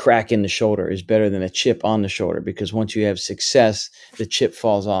a crack in the shoulder is better than a chip on the shoulder, because once you have success, the chip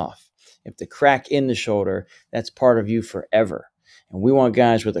falls off. If the crack in the shoulder, that's part of you forever. And we want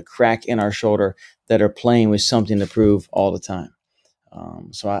guys with a crack in our shoulder that are playing with something to prove all the time.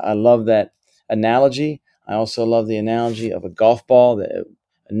 So I love that analogy. I also love the analogy of a golf ball. That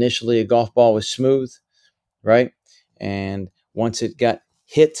initially a golf ball was smooth, right? And once it got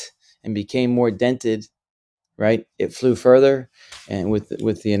hit and became more dented, right, it flew further. And with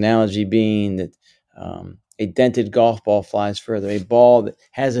the analogy being that a dented golf ball flies further. A ball that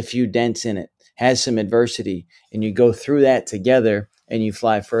has a few dents in it has some adversity, and you go through that together and you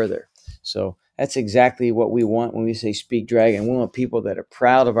fly further. So that's exactly what we want when we say speak Dragon. We want people that are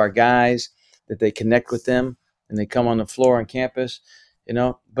proud of our guys. that they connect with them and they come on the floor on campus,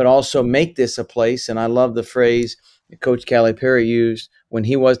 but also make this a place. And I love the phrase that Coach Calipari used when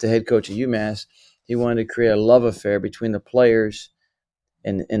he was the head coach at UMass. He wanted to create a love affair between the players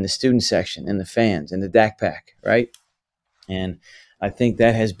and the student section and the fans and the DAC pack, right? And I think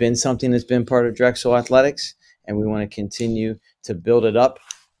that has been something that's been part of Drexel athletics, and we want to continue to build it up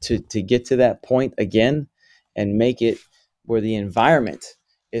to get to that point again and make it where the environment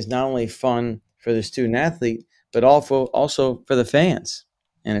is not only fun for the student athlete, but also for the fans.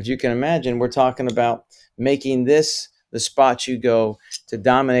 And if you can imagine, we're talking about making this the spot you go to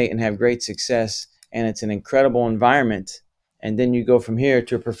dominate and have great success, and it's an incredible environment. And then you go from here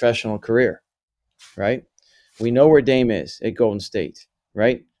to a professional career, right? We know where Dame is at Golden State,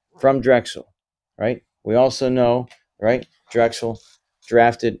 right? From Drexel, right? We also know, right? Drexel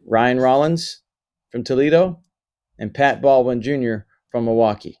drafted Ryan Rollins from Toledo and Pat Baldwin Jr. from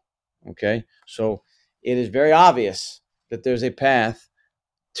Milwaukee. Okay. So it is very obvious that there's a path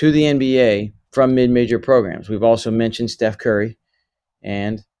to the NBA from mid-major programs. We've also mentioned Steph Curry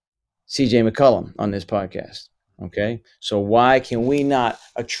and CJ McCollum on this podcast. Okay. So why can we not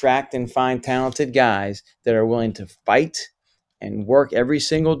attract and find talented guys that are willing to fight and work every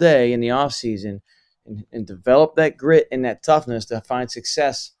single day in the off season and develop that grit and that toughness to find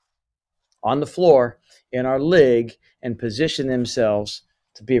success on the floor in our league and position themselves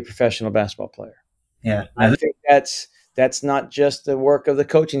to be a professional basketball player? Yeah. I think that's not just the work of the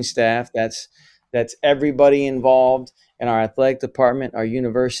coaching staff. That's everybody involved in our athletic department, our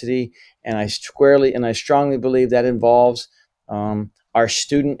university, and I strongly believe that involves our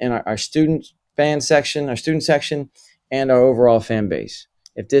student and our student section, and our overall fan base.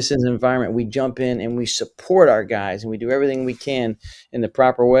 If this is an environment we jump in and we support our guys and we do everything we can in the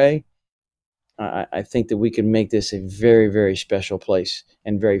proper way, I think that we can make this a very, very special place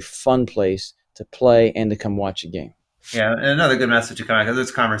and very fun place to play and to come watch a game. Yeah, and another good message to come out because this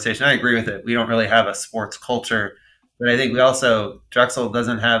conversation, I agree with it. We don't really have a sports culture, but I think we also, Drexel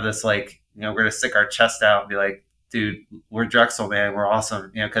doesn't have this like, we're going to stick our chest out and be like, dude, we're Drexel, man, we're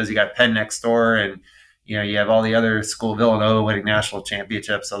awesome, because you got Penn next door and, you have all the other school, Villanova winning national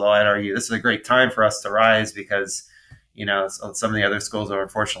championships. Although I'd argue this is a great time for us to rise because, some of the other schools are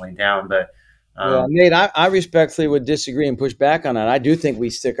unfortunately down, but well, Nate, I respectfully would disagree and push back on that. I do think we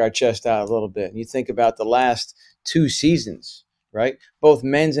stick our chest out a little bit. And you think about the last 2 seasons, right? Both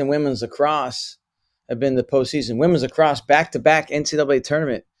men's and women's lacrosse have been the postseason. Women's lacrosse back-to-back NCAA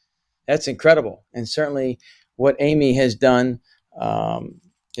tournament. That's incredible. And certainly what Amy has done,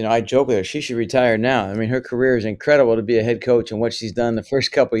 I joke with her. She should retire now. I mean, her career is incredible to be a head coach, and what she's done the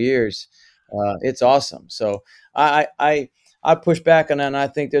first couple of years, it's awesome. So I push back on that, and I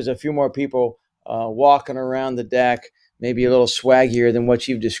think there's a few more people walking around the DAC, maybe a little swaggier than what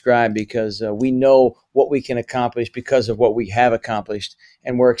you've described, because we know what we can accomplish because of what we have accomplished.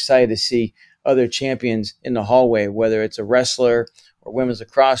 And we're excited to see other champions in the hallway, whether it's a wrestler or women's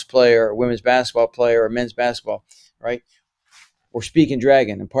lacrosse player or women's basketball player or men's basketball, right? Or Speaking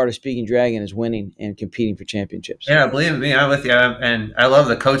Dragon. And part of Speaking Dragon is winning and competing for championships. Yeah, believe me, I'm with you. And I love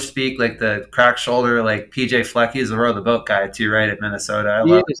the coach speak, like the crack shoulder, like PJ Fleck. He's the row the boat guy too, right, at Minnesota. I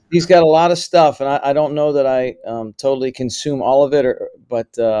love it. He's got a lot of stuff, and I don't know that I totally consume all of it,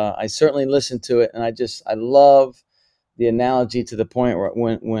 but I certainly listen to it, and I love the analogy to the point where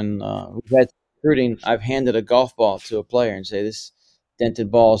when we've had recruiting, I've handed a golf ball to a player and say, "This dented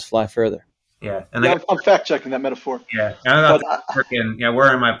balls fly further." Yeah, and I'm fact checking that metaphor. Yeah, and I'm about freaking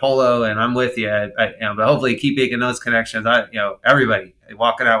wearing my polo, and I'm with you. But hopefully, keep making those connections. Everybody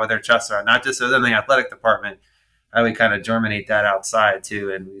walking out with their chests out, not just within the athletic department. How we kind of germinate that outside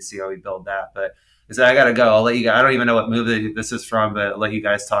too, and we see how we build that. But I got to go. I'll let you guys. I don't even know what movie this is from, but I'll let you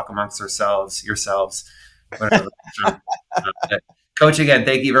guys talk amongst yourselves. Whatever. Coach, again,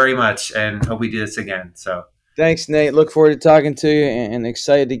 thank you very much, and hope we do this again. So. Thanks, Nate. Look forward to talking to you and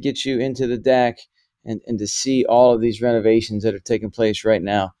excited to get you into the DAC and to see all of these renovations that are taking place right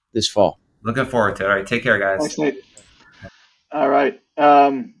now this fall. Looking forward to it. All right. Take care, guys. Thanks, Nate. All right.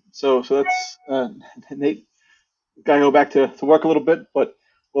 So that's Nate. Got to go back to work a little bit, but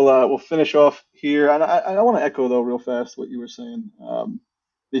we'll finish off here. And I want to echo, though, real fast what you were saying,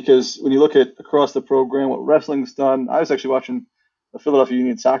 because when you look at across the program, what wrestling's done, I was actually watching the Philadelphia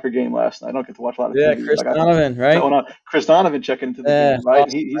Union soccer game last night. I don't get to watch a lot of TV. Chris Donovan, right? Chris Donovan checking into the game, right?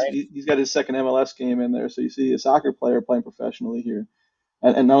 Awesome, He's got his second MLS game in there, so you see a soccer player playing professionally here,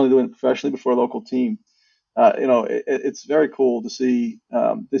 and not only doing it professionally before a local team. It's very cool to see.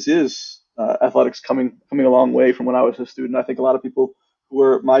 This is athletics coming a long way from when I was a student. I think a lot of people who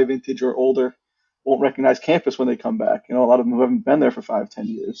are my vintage or older won't recognize campus when they come back. A lot of them who haven't been there for 5-10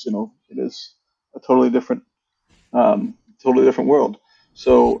 years. It is totally different world.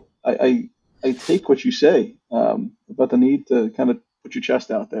 So I take what you say about the need to kind of put your chest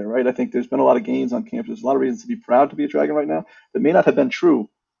out there, right? I think there's been a lot of gains on campus. There's a lot of reasons to be proud to be a Dragon right now that may not have been true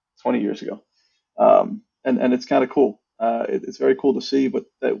 20 years ago. And it's kind of cool. It's very cool to see, but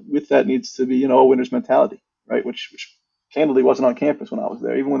with that needs to be, a winner's mentality, right? Which candidly wasn't on campus when I was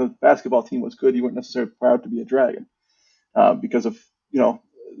there. Even when the basketball team was good, you weren't necessarily proud to be a Dragon because of,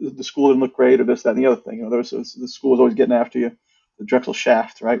 the school didn't look great or this, that, and the other thing. The school was always getting after you. The Drexel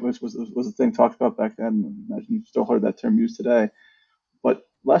shaft, right, was the thing talked about back then. Imagine you've still heard that term used today, but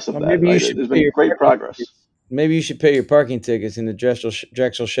less of Well, that, maybe you right? should There's pay been your great parking progress. tickets. Maybe you should pay your parking tickets, and the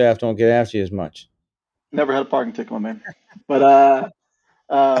Drexel shaft don't get after you as much. Never had a parking ticket, my man. But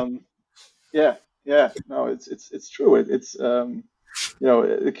um, yeah, yeah, no, it's true. It's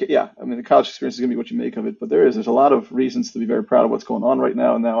yeah. I mean, the college experience is gonna be what you make of it, but there's a lot of reasons to be very proud of what's going on right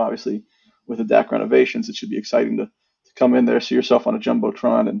now. And now, obviously, with the DAC renovations, it should be exciting to come in there, see yourself on a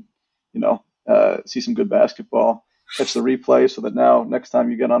jumbotron, and see some good basketball. Catch the replay, so that now next time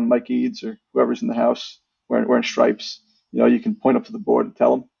you get on Mike Eads or whoever's in the house wearing stripes, you can point up to the board and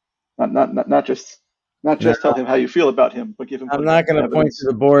tell him, not No, just tell him how you feel about him, but give him I'm not some going to point to evidence.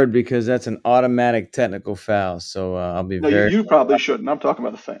 the board because that's an automatic technical foul. So I'll be No, you, very. you probably shouldn't. I'm talking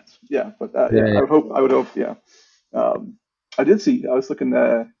about the fans. Yeah, but yeah, Yeah, I would hope. Yeah, um, I did see. I was looking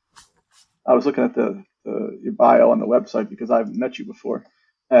at your bio on the website because I haven't met you before,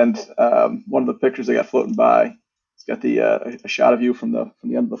 and one of the pictures they got floating by, it's got a shot of you from the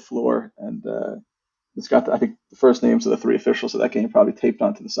end of the floor, and it's got I think the first names of the three officials of that game probably taped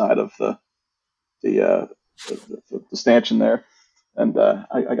onto the side of the uh, the stanchion there, and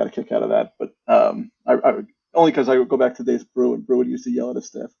I got a kick out of that. But I only because I would go back to the days of Brew, and Brew would used to yell at his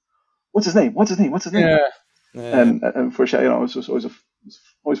staff, "What's his name? What's his name? What's his name?" yeah, yeah. And for sure, it's just it's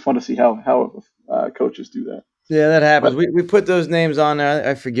always fun to see how coaches do that. Yeah, that happens. But We put those names on there.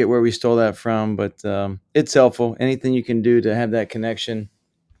 I forget where we stole that from, but it's helpful. Anything you can do to have that connection.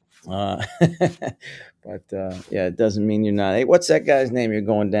 Uh, but yeah, it doesn't mean you're not. Hey, what's that guy's name? You're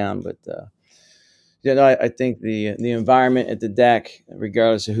going down. But yeah, no, I think the environment at the DAC,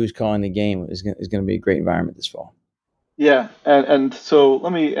 regardless of who's calling the game, is going to be a great environment this fall. yeah, and so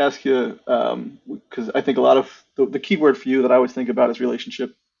let me ask you, because I think a lot of the key word for you that I always think about is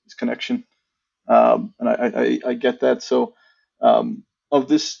relationship, is connection. And I get that. So, of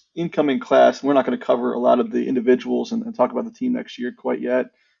this incoming class, we're not going to cover a lot of the individuals and talk about the team next year quite yet.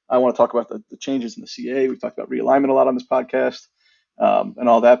 I want to talk about the changes in the CA. We've talked about realignment a lot on this podcast and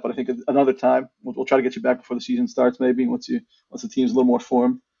all that. But I think another time we'll try to get you back before the season starts, maybe once the team's a little more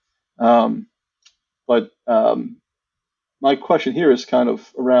formed. Um, but my question here is kind of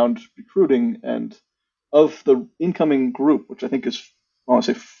around recruiting and of the incoming group, which I think is I want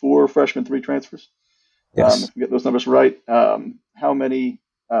to say four freshmen, three transfers Yes. if we get those numbers right. How many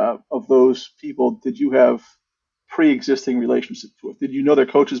of those people did you have pre-existing relationships with? Did you know their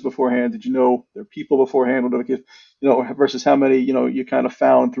coaches beforehand? Did you know their people beforehand? Versus how many you kind of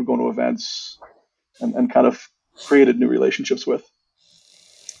found through going to events and kind of created new relationships with.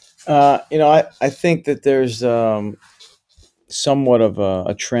 I think that there's somewhat of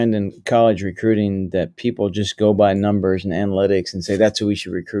a trend in college recruiting that people just go by numbers and analytics and say that's who we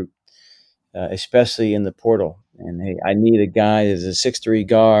should recruit, especially in the portal. And hey, I need a guy that's a 6'3"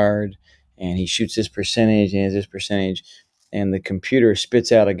 guard, and he shoots this percentage and has this percentage, and the computer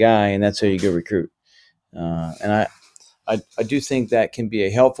spits out a guy, and that's how you go recruit. And I do think that can be a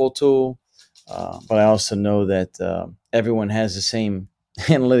helpful tool, but I also know that everyone has the same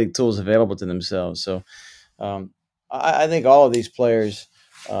analytic tools available to themselves. So um, I think all of these players,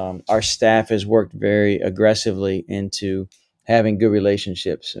 our staff has worked very aggressively into having good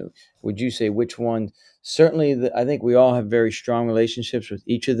relationships. So would you say which one? Certainly, I think we all have very strong relationships with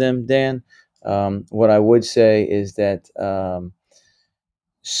each of them, Dan. What I would say is that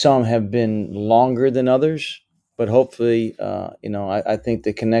some have been longer than others, but hopefully, I think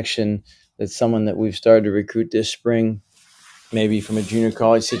the connection that someone that we've started to recruit this spring, maybe from a junior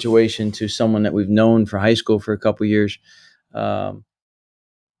college situation to someone that we've known for high school for a couple years, um,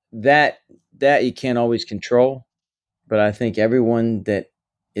 that that you can't always control. But I think everyone that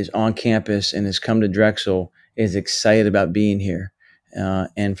is on campus and has come to Drexel is excited about being here,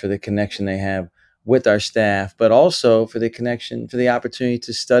 and for the connection they have with our staff, but also for the connection, for the opportunity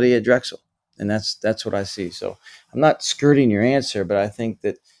to study at Drexel. And that's what I see. So I'm not skirting your answer, but I think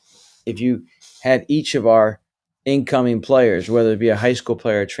that if you had each of our incoming players, whether it be a high school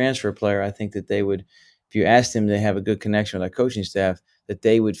player or transfer player, I think that they would, if you asked them to have a good connection with our coaching staff, that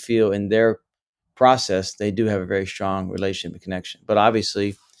they would feel in their process they do have a very strong relationship and connection. But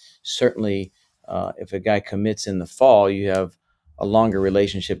obviously, certainly, if a guy commits in the fall, you have a longer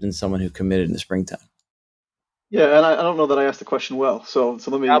relationship than someone who committed in the springtime. Yeah, and I don't know that I asked the question well, so let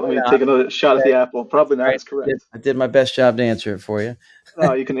Probably me not. take another shot at Okay. the apple. Probably not Right. is correct. I did my best job to answer it for you.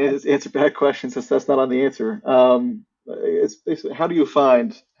 No, you can answer bad questions since that's not on the answer. It's basically how are you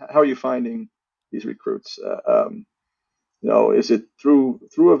finding these recruits? Is it through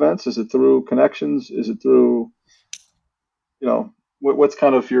events? Is it through connections? Is it through what's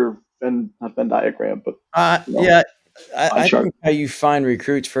kind of your not Venn diagram, but Yeah, pie I chart? think how you find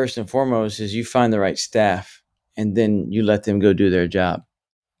recruits first and foremost is you find the right staff, and then you let them go do their job.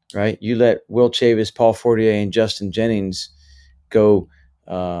 Right? You let Will Chavis, Paul Fortier, and Justin Jennings go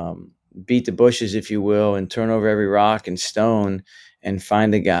beat the bushes, if you will, and turn over every rock and stone and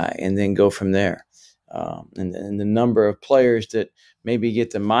find a guy, and then go from there. And the number of players that maybe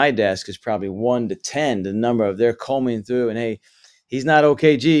get to my desk is probably 1 to 10. The number of they're combing through, and hey, he's not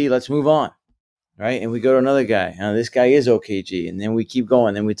OKG. Let's move on, right? And we go to another guy. This guy is OKG, and then we keep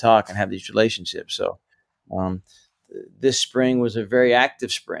going. Then we talk and have these relationships. So um, this spring was a very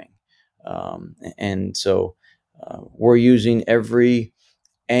active spring, and so we're using every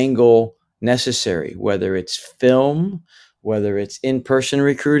angle necessary, whether it's film, whether it's in-person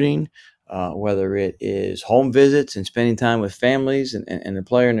recruiting, whether it is home visits and spending time with families and the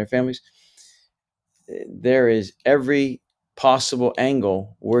player and their families. There is every possible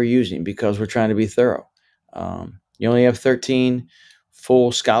angle we're using because we're trying to be thorough. You only have 13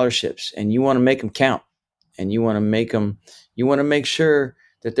 full scholarships, and you want to make them count, and you want to make sure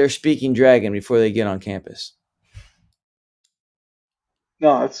that they're speaking dragon before they get on campus.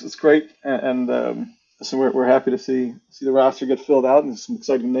 No, it's great, and so we're happy to see the roster get filled out and some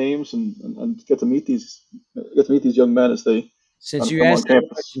exciting names, and get to meet these young men as they Since kind of you come on asked that campus.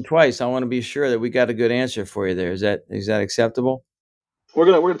 question twice, I want to be sure that we got a good answer for you there. Is that acceptable? We're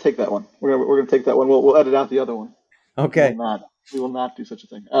gonna take that one. We're gonna take that one. We'll edit out the other one. We will Okay. not. We will not do such a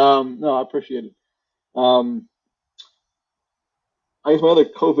thing. No, I appreciate it. I guess my other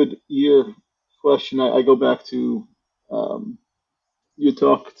COVID year question, I go back to um, you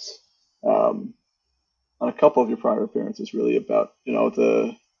talked um, on a couple of your prior appearances really about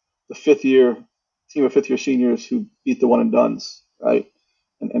the fifth year team of fifth year seniors who beat the one and duns, right?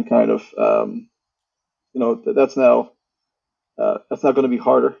 And kind of that's now going to be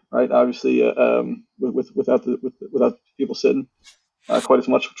harder, right? Obviously, without people sitting quite as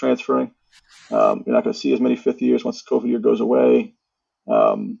much for transferring. You're not going to see as many fifth years once the COVID year goes away.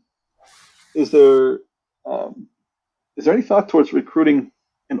 Um, is there um, is there any thought towards recruiting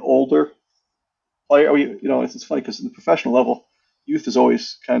an older player? It's funny because in the professional level, youth is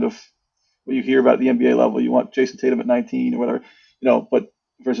always kind of what you hear about at the NBA level. You want Jason Tatum at 19 or whatever, but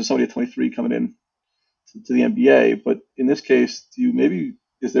versus somebody at 23 coming in to the NBA. But in this case, do you maybe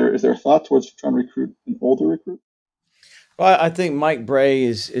is there a thought towards trying to recruit an older recruit? Well, I think Mike Bray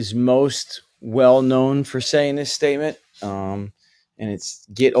is most well known for saying this statement, and it's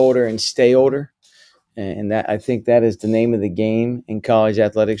get older and stay older, and that I think that is the name of the game in college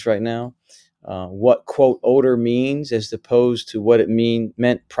athletics right now. What quote older means as opposed to what it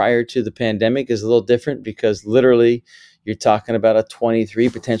meant prior to the pandemic is a little different because literally you're talking about a 23,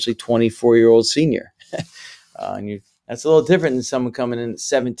 potentially 24-year-old senior. That's a little different than someone coming in at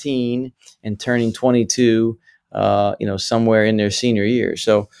 17 and turning 22, somewhere in their senior year.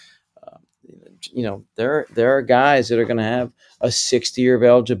 So, uh, there are guys that are going to have a sixth year of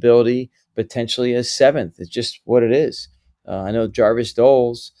eligibility, potentially a seventh. It's just what it is. I know Jarvis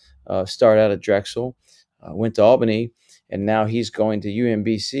Doles started out at Drexel, went to Albany, and now he's going to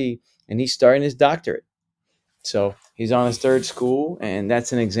UMBC, and he's starting his doctorate. So he's on his third school, and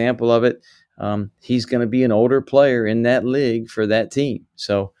that's an example of it. He's going to be an older player in that league for that team.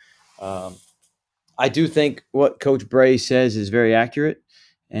 So um, I do think what Coach Bray says is very accurate.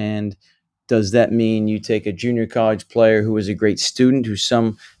 And does that mean you take a junior college player who was a great student who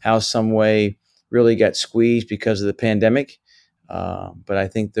somehow, some way really got squeezed because of the pandemic? But I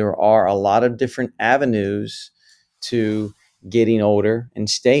think there are a lot of different avenues to getting older and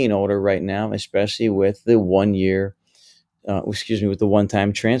staying older right now, especially with the with the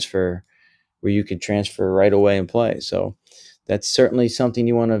one-time transfer where you could transfer right away and play. So that's certainly something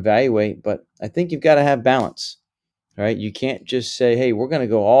you want to evaluate, but I think you've got to have balance, right? You can't just say, hey, we're going to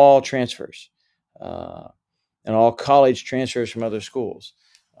go all transfers uh, and all college transfers from other schools.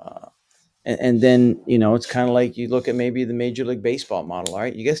 Uh, and then, it's kind of like you look at maybe the Major League Baseball model, all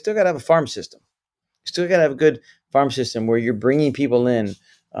right? You guys still got to have a farm system. You still got to have a good farm system where you're bringing people in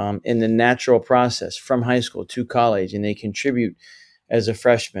the natural process from high school to college, and they contribute as a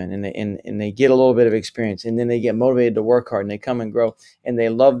freshman, and they get a little bit of experience, and then they get motivated to work hard, and they come and grow, and they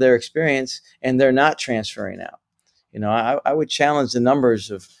love their experience, and they're not transferring out. I would challenge the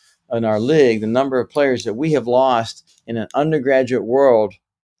numbers of in our league, the number of players that we have lost in an undergraduate world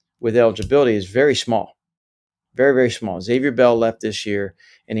with eligibility is very small, very, very small. Xavier Bell left this year,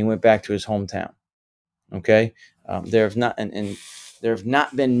 and he went back to his hometown. Okay, there have not and there have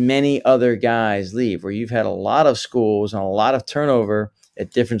not been many other guys leave where you've had a lot of schools and a lot of turnover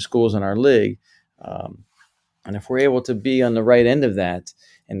at different schools in our league. Um, and if we're able to be on the right end of that,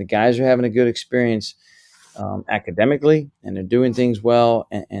 and the guys are having a good experience academically, and they're doing things well,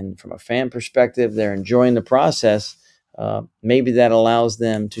 and from a fan perspective, they're enjoying the process, maybe that allows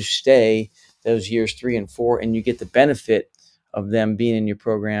them to stay those years 3 and 4, and you get the benefit of them being in your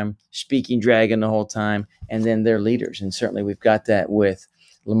program, speaking Dragon the whole time, and then they're leaders. And certainly we've got that with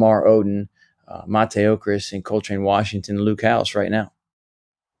Lamar Odom, Mate Okris, and Coltrane Washington, and Luke House right now.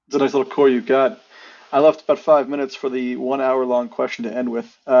 It's a nice little core you've got. I left about 5 minutes for the 1 hour long question to end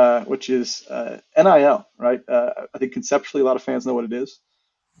with, which is NIL, right? I think conceptually a lot of fans know what it is,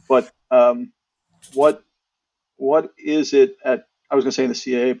 but what is it at, I was going to say in the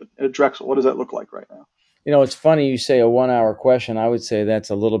CAA, but at Drexel, what does that look like right now? It's funny you say a 1 hour question. I would say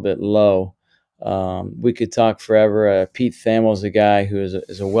that's a little bit low. We could talk forever. Pete Thamel is a guy who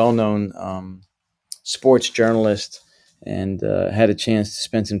is a well-known sports journalist, and had a chance to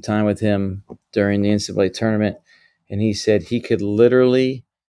spend some time with him during the NCAA tournament. And he said he could literally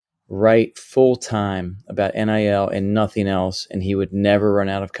write full time about NIL and nothing else, and he would never run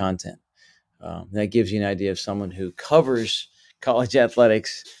out of content. That gives you an idea of someone who covers college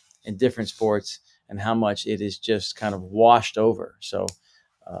athletics and different sports, and how much it is just kind of washed over. So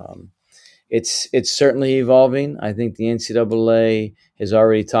um, it's certainly evolving. I think the NCAA has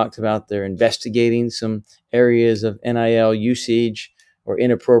already talked about they're investigating some areas of NIL usage or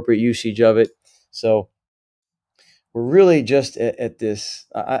inappropriate usage of it. So we're really just at this,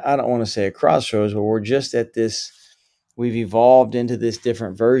 I don't want to say a crossroads, but we're just at this, we've evolved into this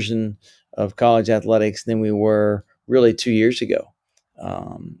different version of college athletics than we were really 2 years ago.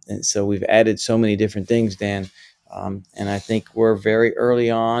 And so we've added so many different things, Dan. And I think we're very early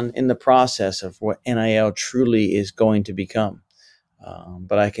on in the process of what NIL truly is going to become.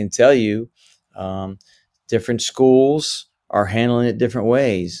 But I can tell you, um, different schools are handling it different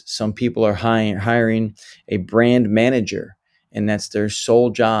ways. Some people are hiring a brand manager, and that's their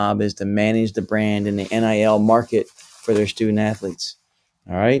sole job, is to manage the brand in the NIL market for their student athletes.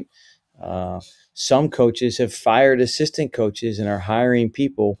 All right. Some coaches have fired assistant coaches and are hiring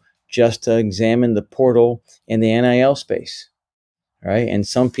people just to examine the portal in the NIL space. Right. And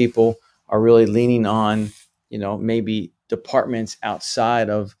some people are really leaning on, maybe departments outside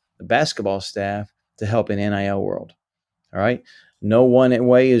of the basketball staff to help in NIL world. All right. No one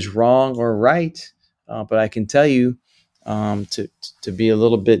way is wrong or right. But I can tell you, to be a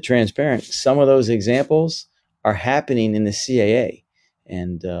little bit transparent, some of those examples are happening in the CAA.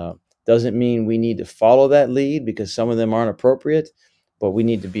 And doesn't mean we need to follow that lead, because some of them aren't appropriate, but we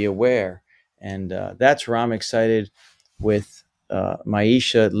need to be aware. And that's where I'm excited with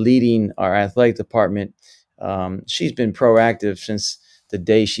Maisha leading our athletic department. She's been proactive since the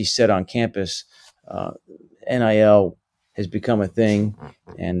day she set on campus. NIL has become a thing,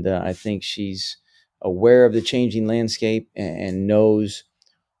 and I think she's aware of the changing landscape and knows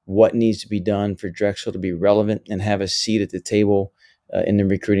what needs to be done for Drexel to be relevant and have a seat at the table in the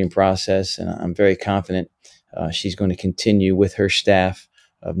recruiting process. And I'm very confident she's going to continue with her staff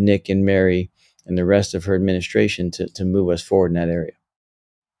of Nick and Mary and the rest of her administration to move us forward in that area.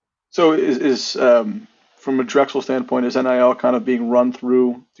 So is from a Drexel standpoint, is NIL kind of being run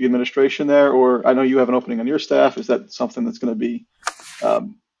through the administration there? Or I know you have an opening on your staff. Is that something that's going to be,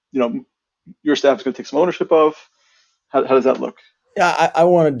 um, your staff is going to take some ownership of? How does that look? Yeah, I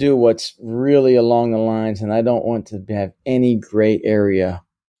want to do what's really along the lines, and I don't want to have any gray area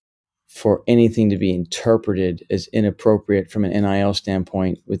for anything to be interpreted as inappropriate from an NIL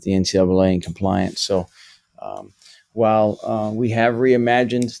standpoint with the NCAA and compliance. So while we have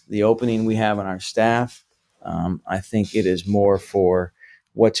reimagined the opening we have on our staff, I think it is more for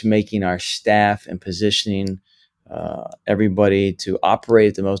what's making our staff and positioning everybody to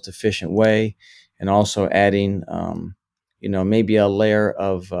operate the most efficient way, and also adding maybe a layer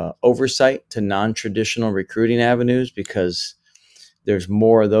of oversight to non-traditional recruiting avenues, because there's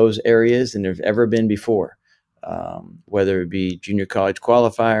more of those areas than there's ever been before, whether it be junior college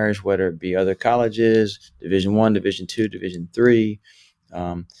qualifiers, whether it be other colleges, Division I, Division II, Division III.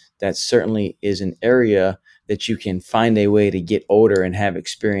 That certainly is an area that you can find a way to get older and have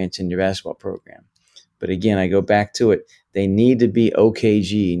experience in your basketball program. But again, I go back to it. They need to be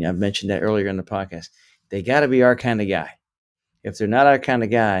OKG. And I've mentioned that earlier in the podcast. They got to be our kind of guy. If they're not our kind of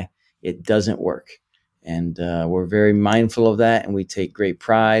guy, it doesn't work. And we're very mindful of that. And we take great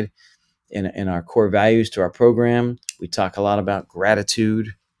pride in our core values to our program. We talk a lot about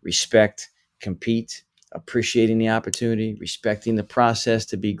gratitude, respect, compete, appreciating the opportunity, respecting the process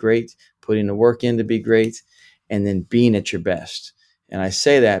to be great, putting the work in to be great, and then being at your best. And I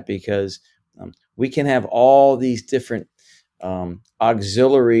say that because we can have all these different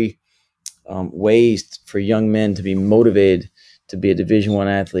auxiliary ways for young men to be motivated to be a Division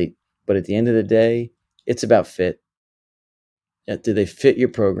I athlete. But at the end of the day, it's about fit. Do they fit your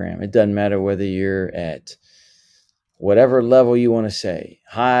program? It doesn't matter whether you're at whatever level you want to say,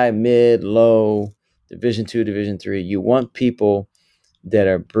 high, mid, low, Division II, Division III. You want people that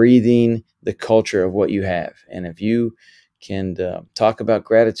are breathing the culture of what you have. And if you can talk about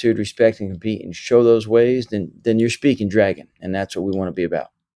gratitude, respect, and compete and show those ways, then you're speaking dragon. And that's what we want to be about.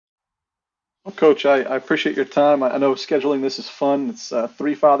 Well, Coach, I appreciate your time. I know scheduling this is fun. It's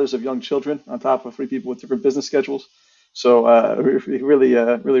three fathers of young children on top of three people with different business schedules. So we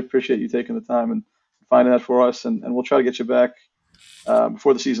really appreciate you taking the time and finding that for us. And we'll try to get you back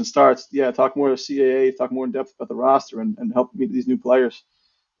before the season starts. Yeah, talk more CAA, talk more in depth about the roster and help meet these new players.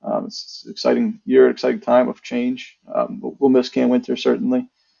 It's an exciting year, exciting time of change. We'll miss Cam Winter certainly,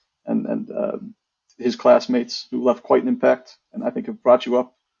 and his classmates who left quite an impact, and I think have brought you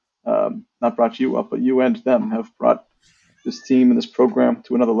up. Not brought you up, but you and them have brought this team and this program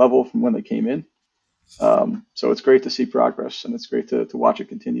to another level from when they came in. So it's great to see progress, and it's great to watch it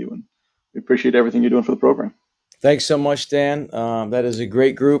continue. And we appreciate everything you're doing for the program. Thanks so much, Dan. That is a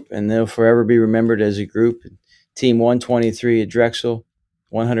great group, and they'll forever be remembered as a group. Team 123 at Drexel,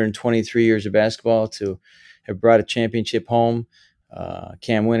 123 years of basketball to have brought a championship home.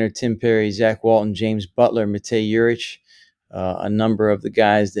 Cam Winter, Tim Perry, Zach Walton, James Butler, Matej Juric, a number of the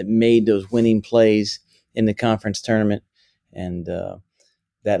guys that made those winning plays in the conference tournament. And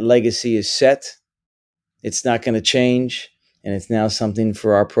that legacy is set. It's not going to change. And it's now something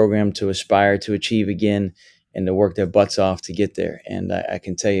for our program to aspire to achieve again and to work their butts off to get there. And I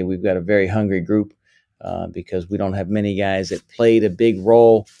can tell you, we've got a very hungry group because we don't have many guys that played a big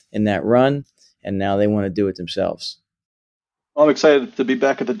role in that run, and now they want to do it themselves. I'm excited to be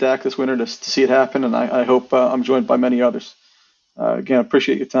back at the DAC this winter to see it happen, and I hope I'm joined by many others. Again, I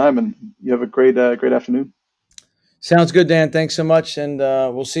appreciate your time, and you have a great afternoon. Sounds good, Dan. Thanks so much, and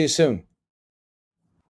we'll see you soon.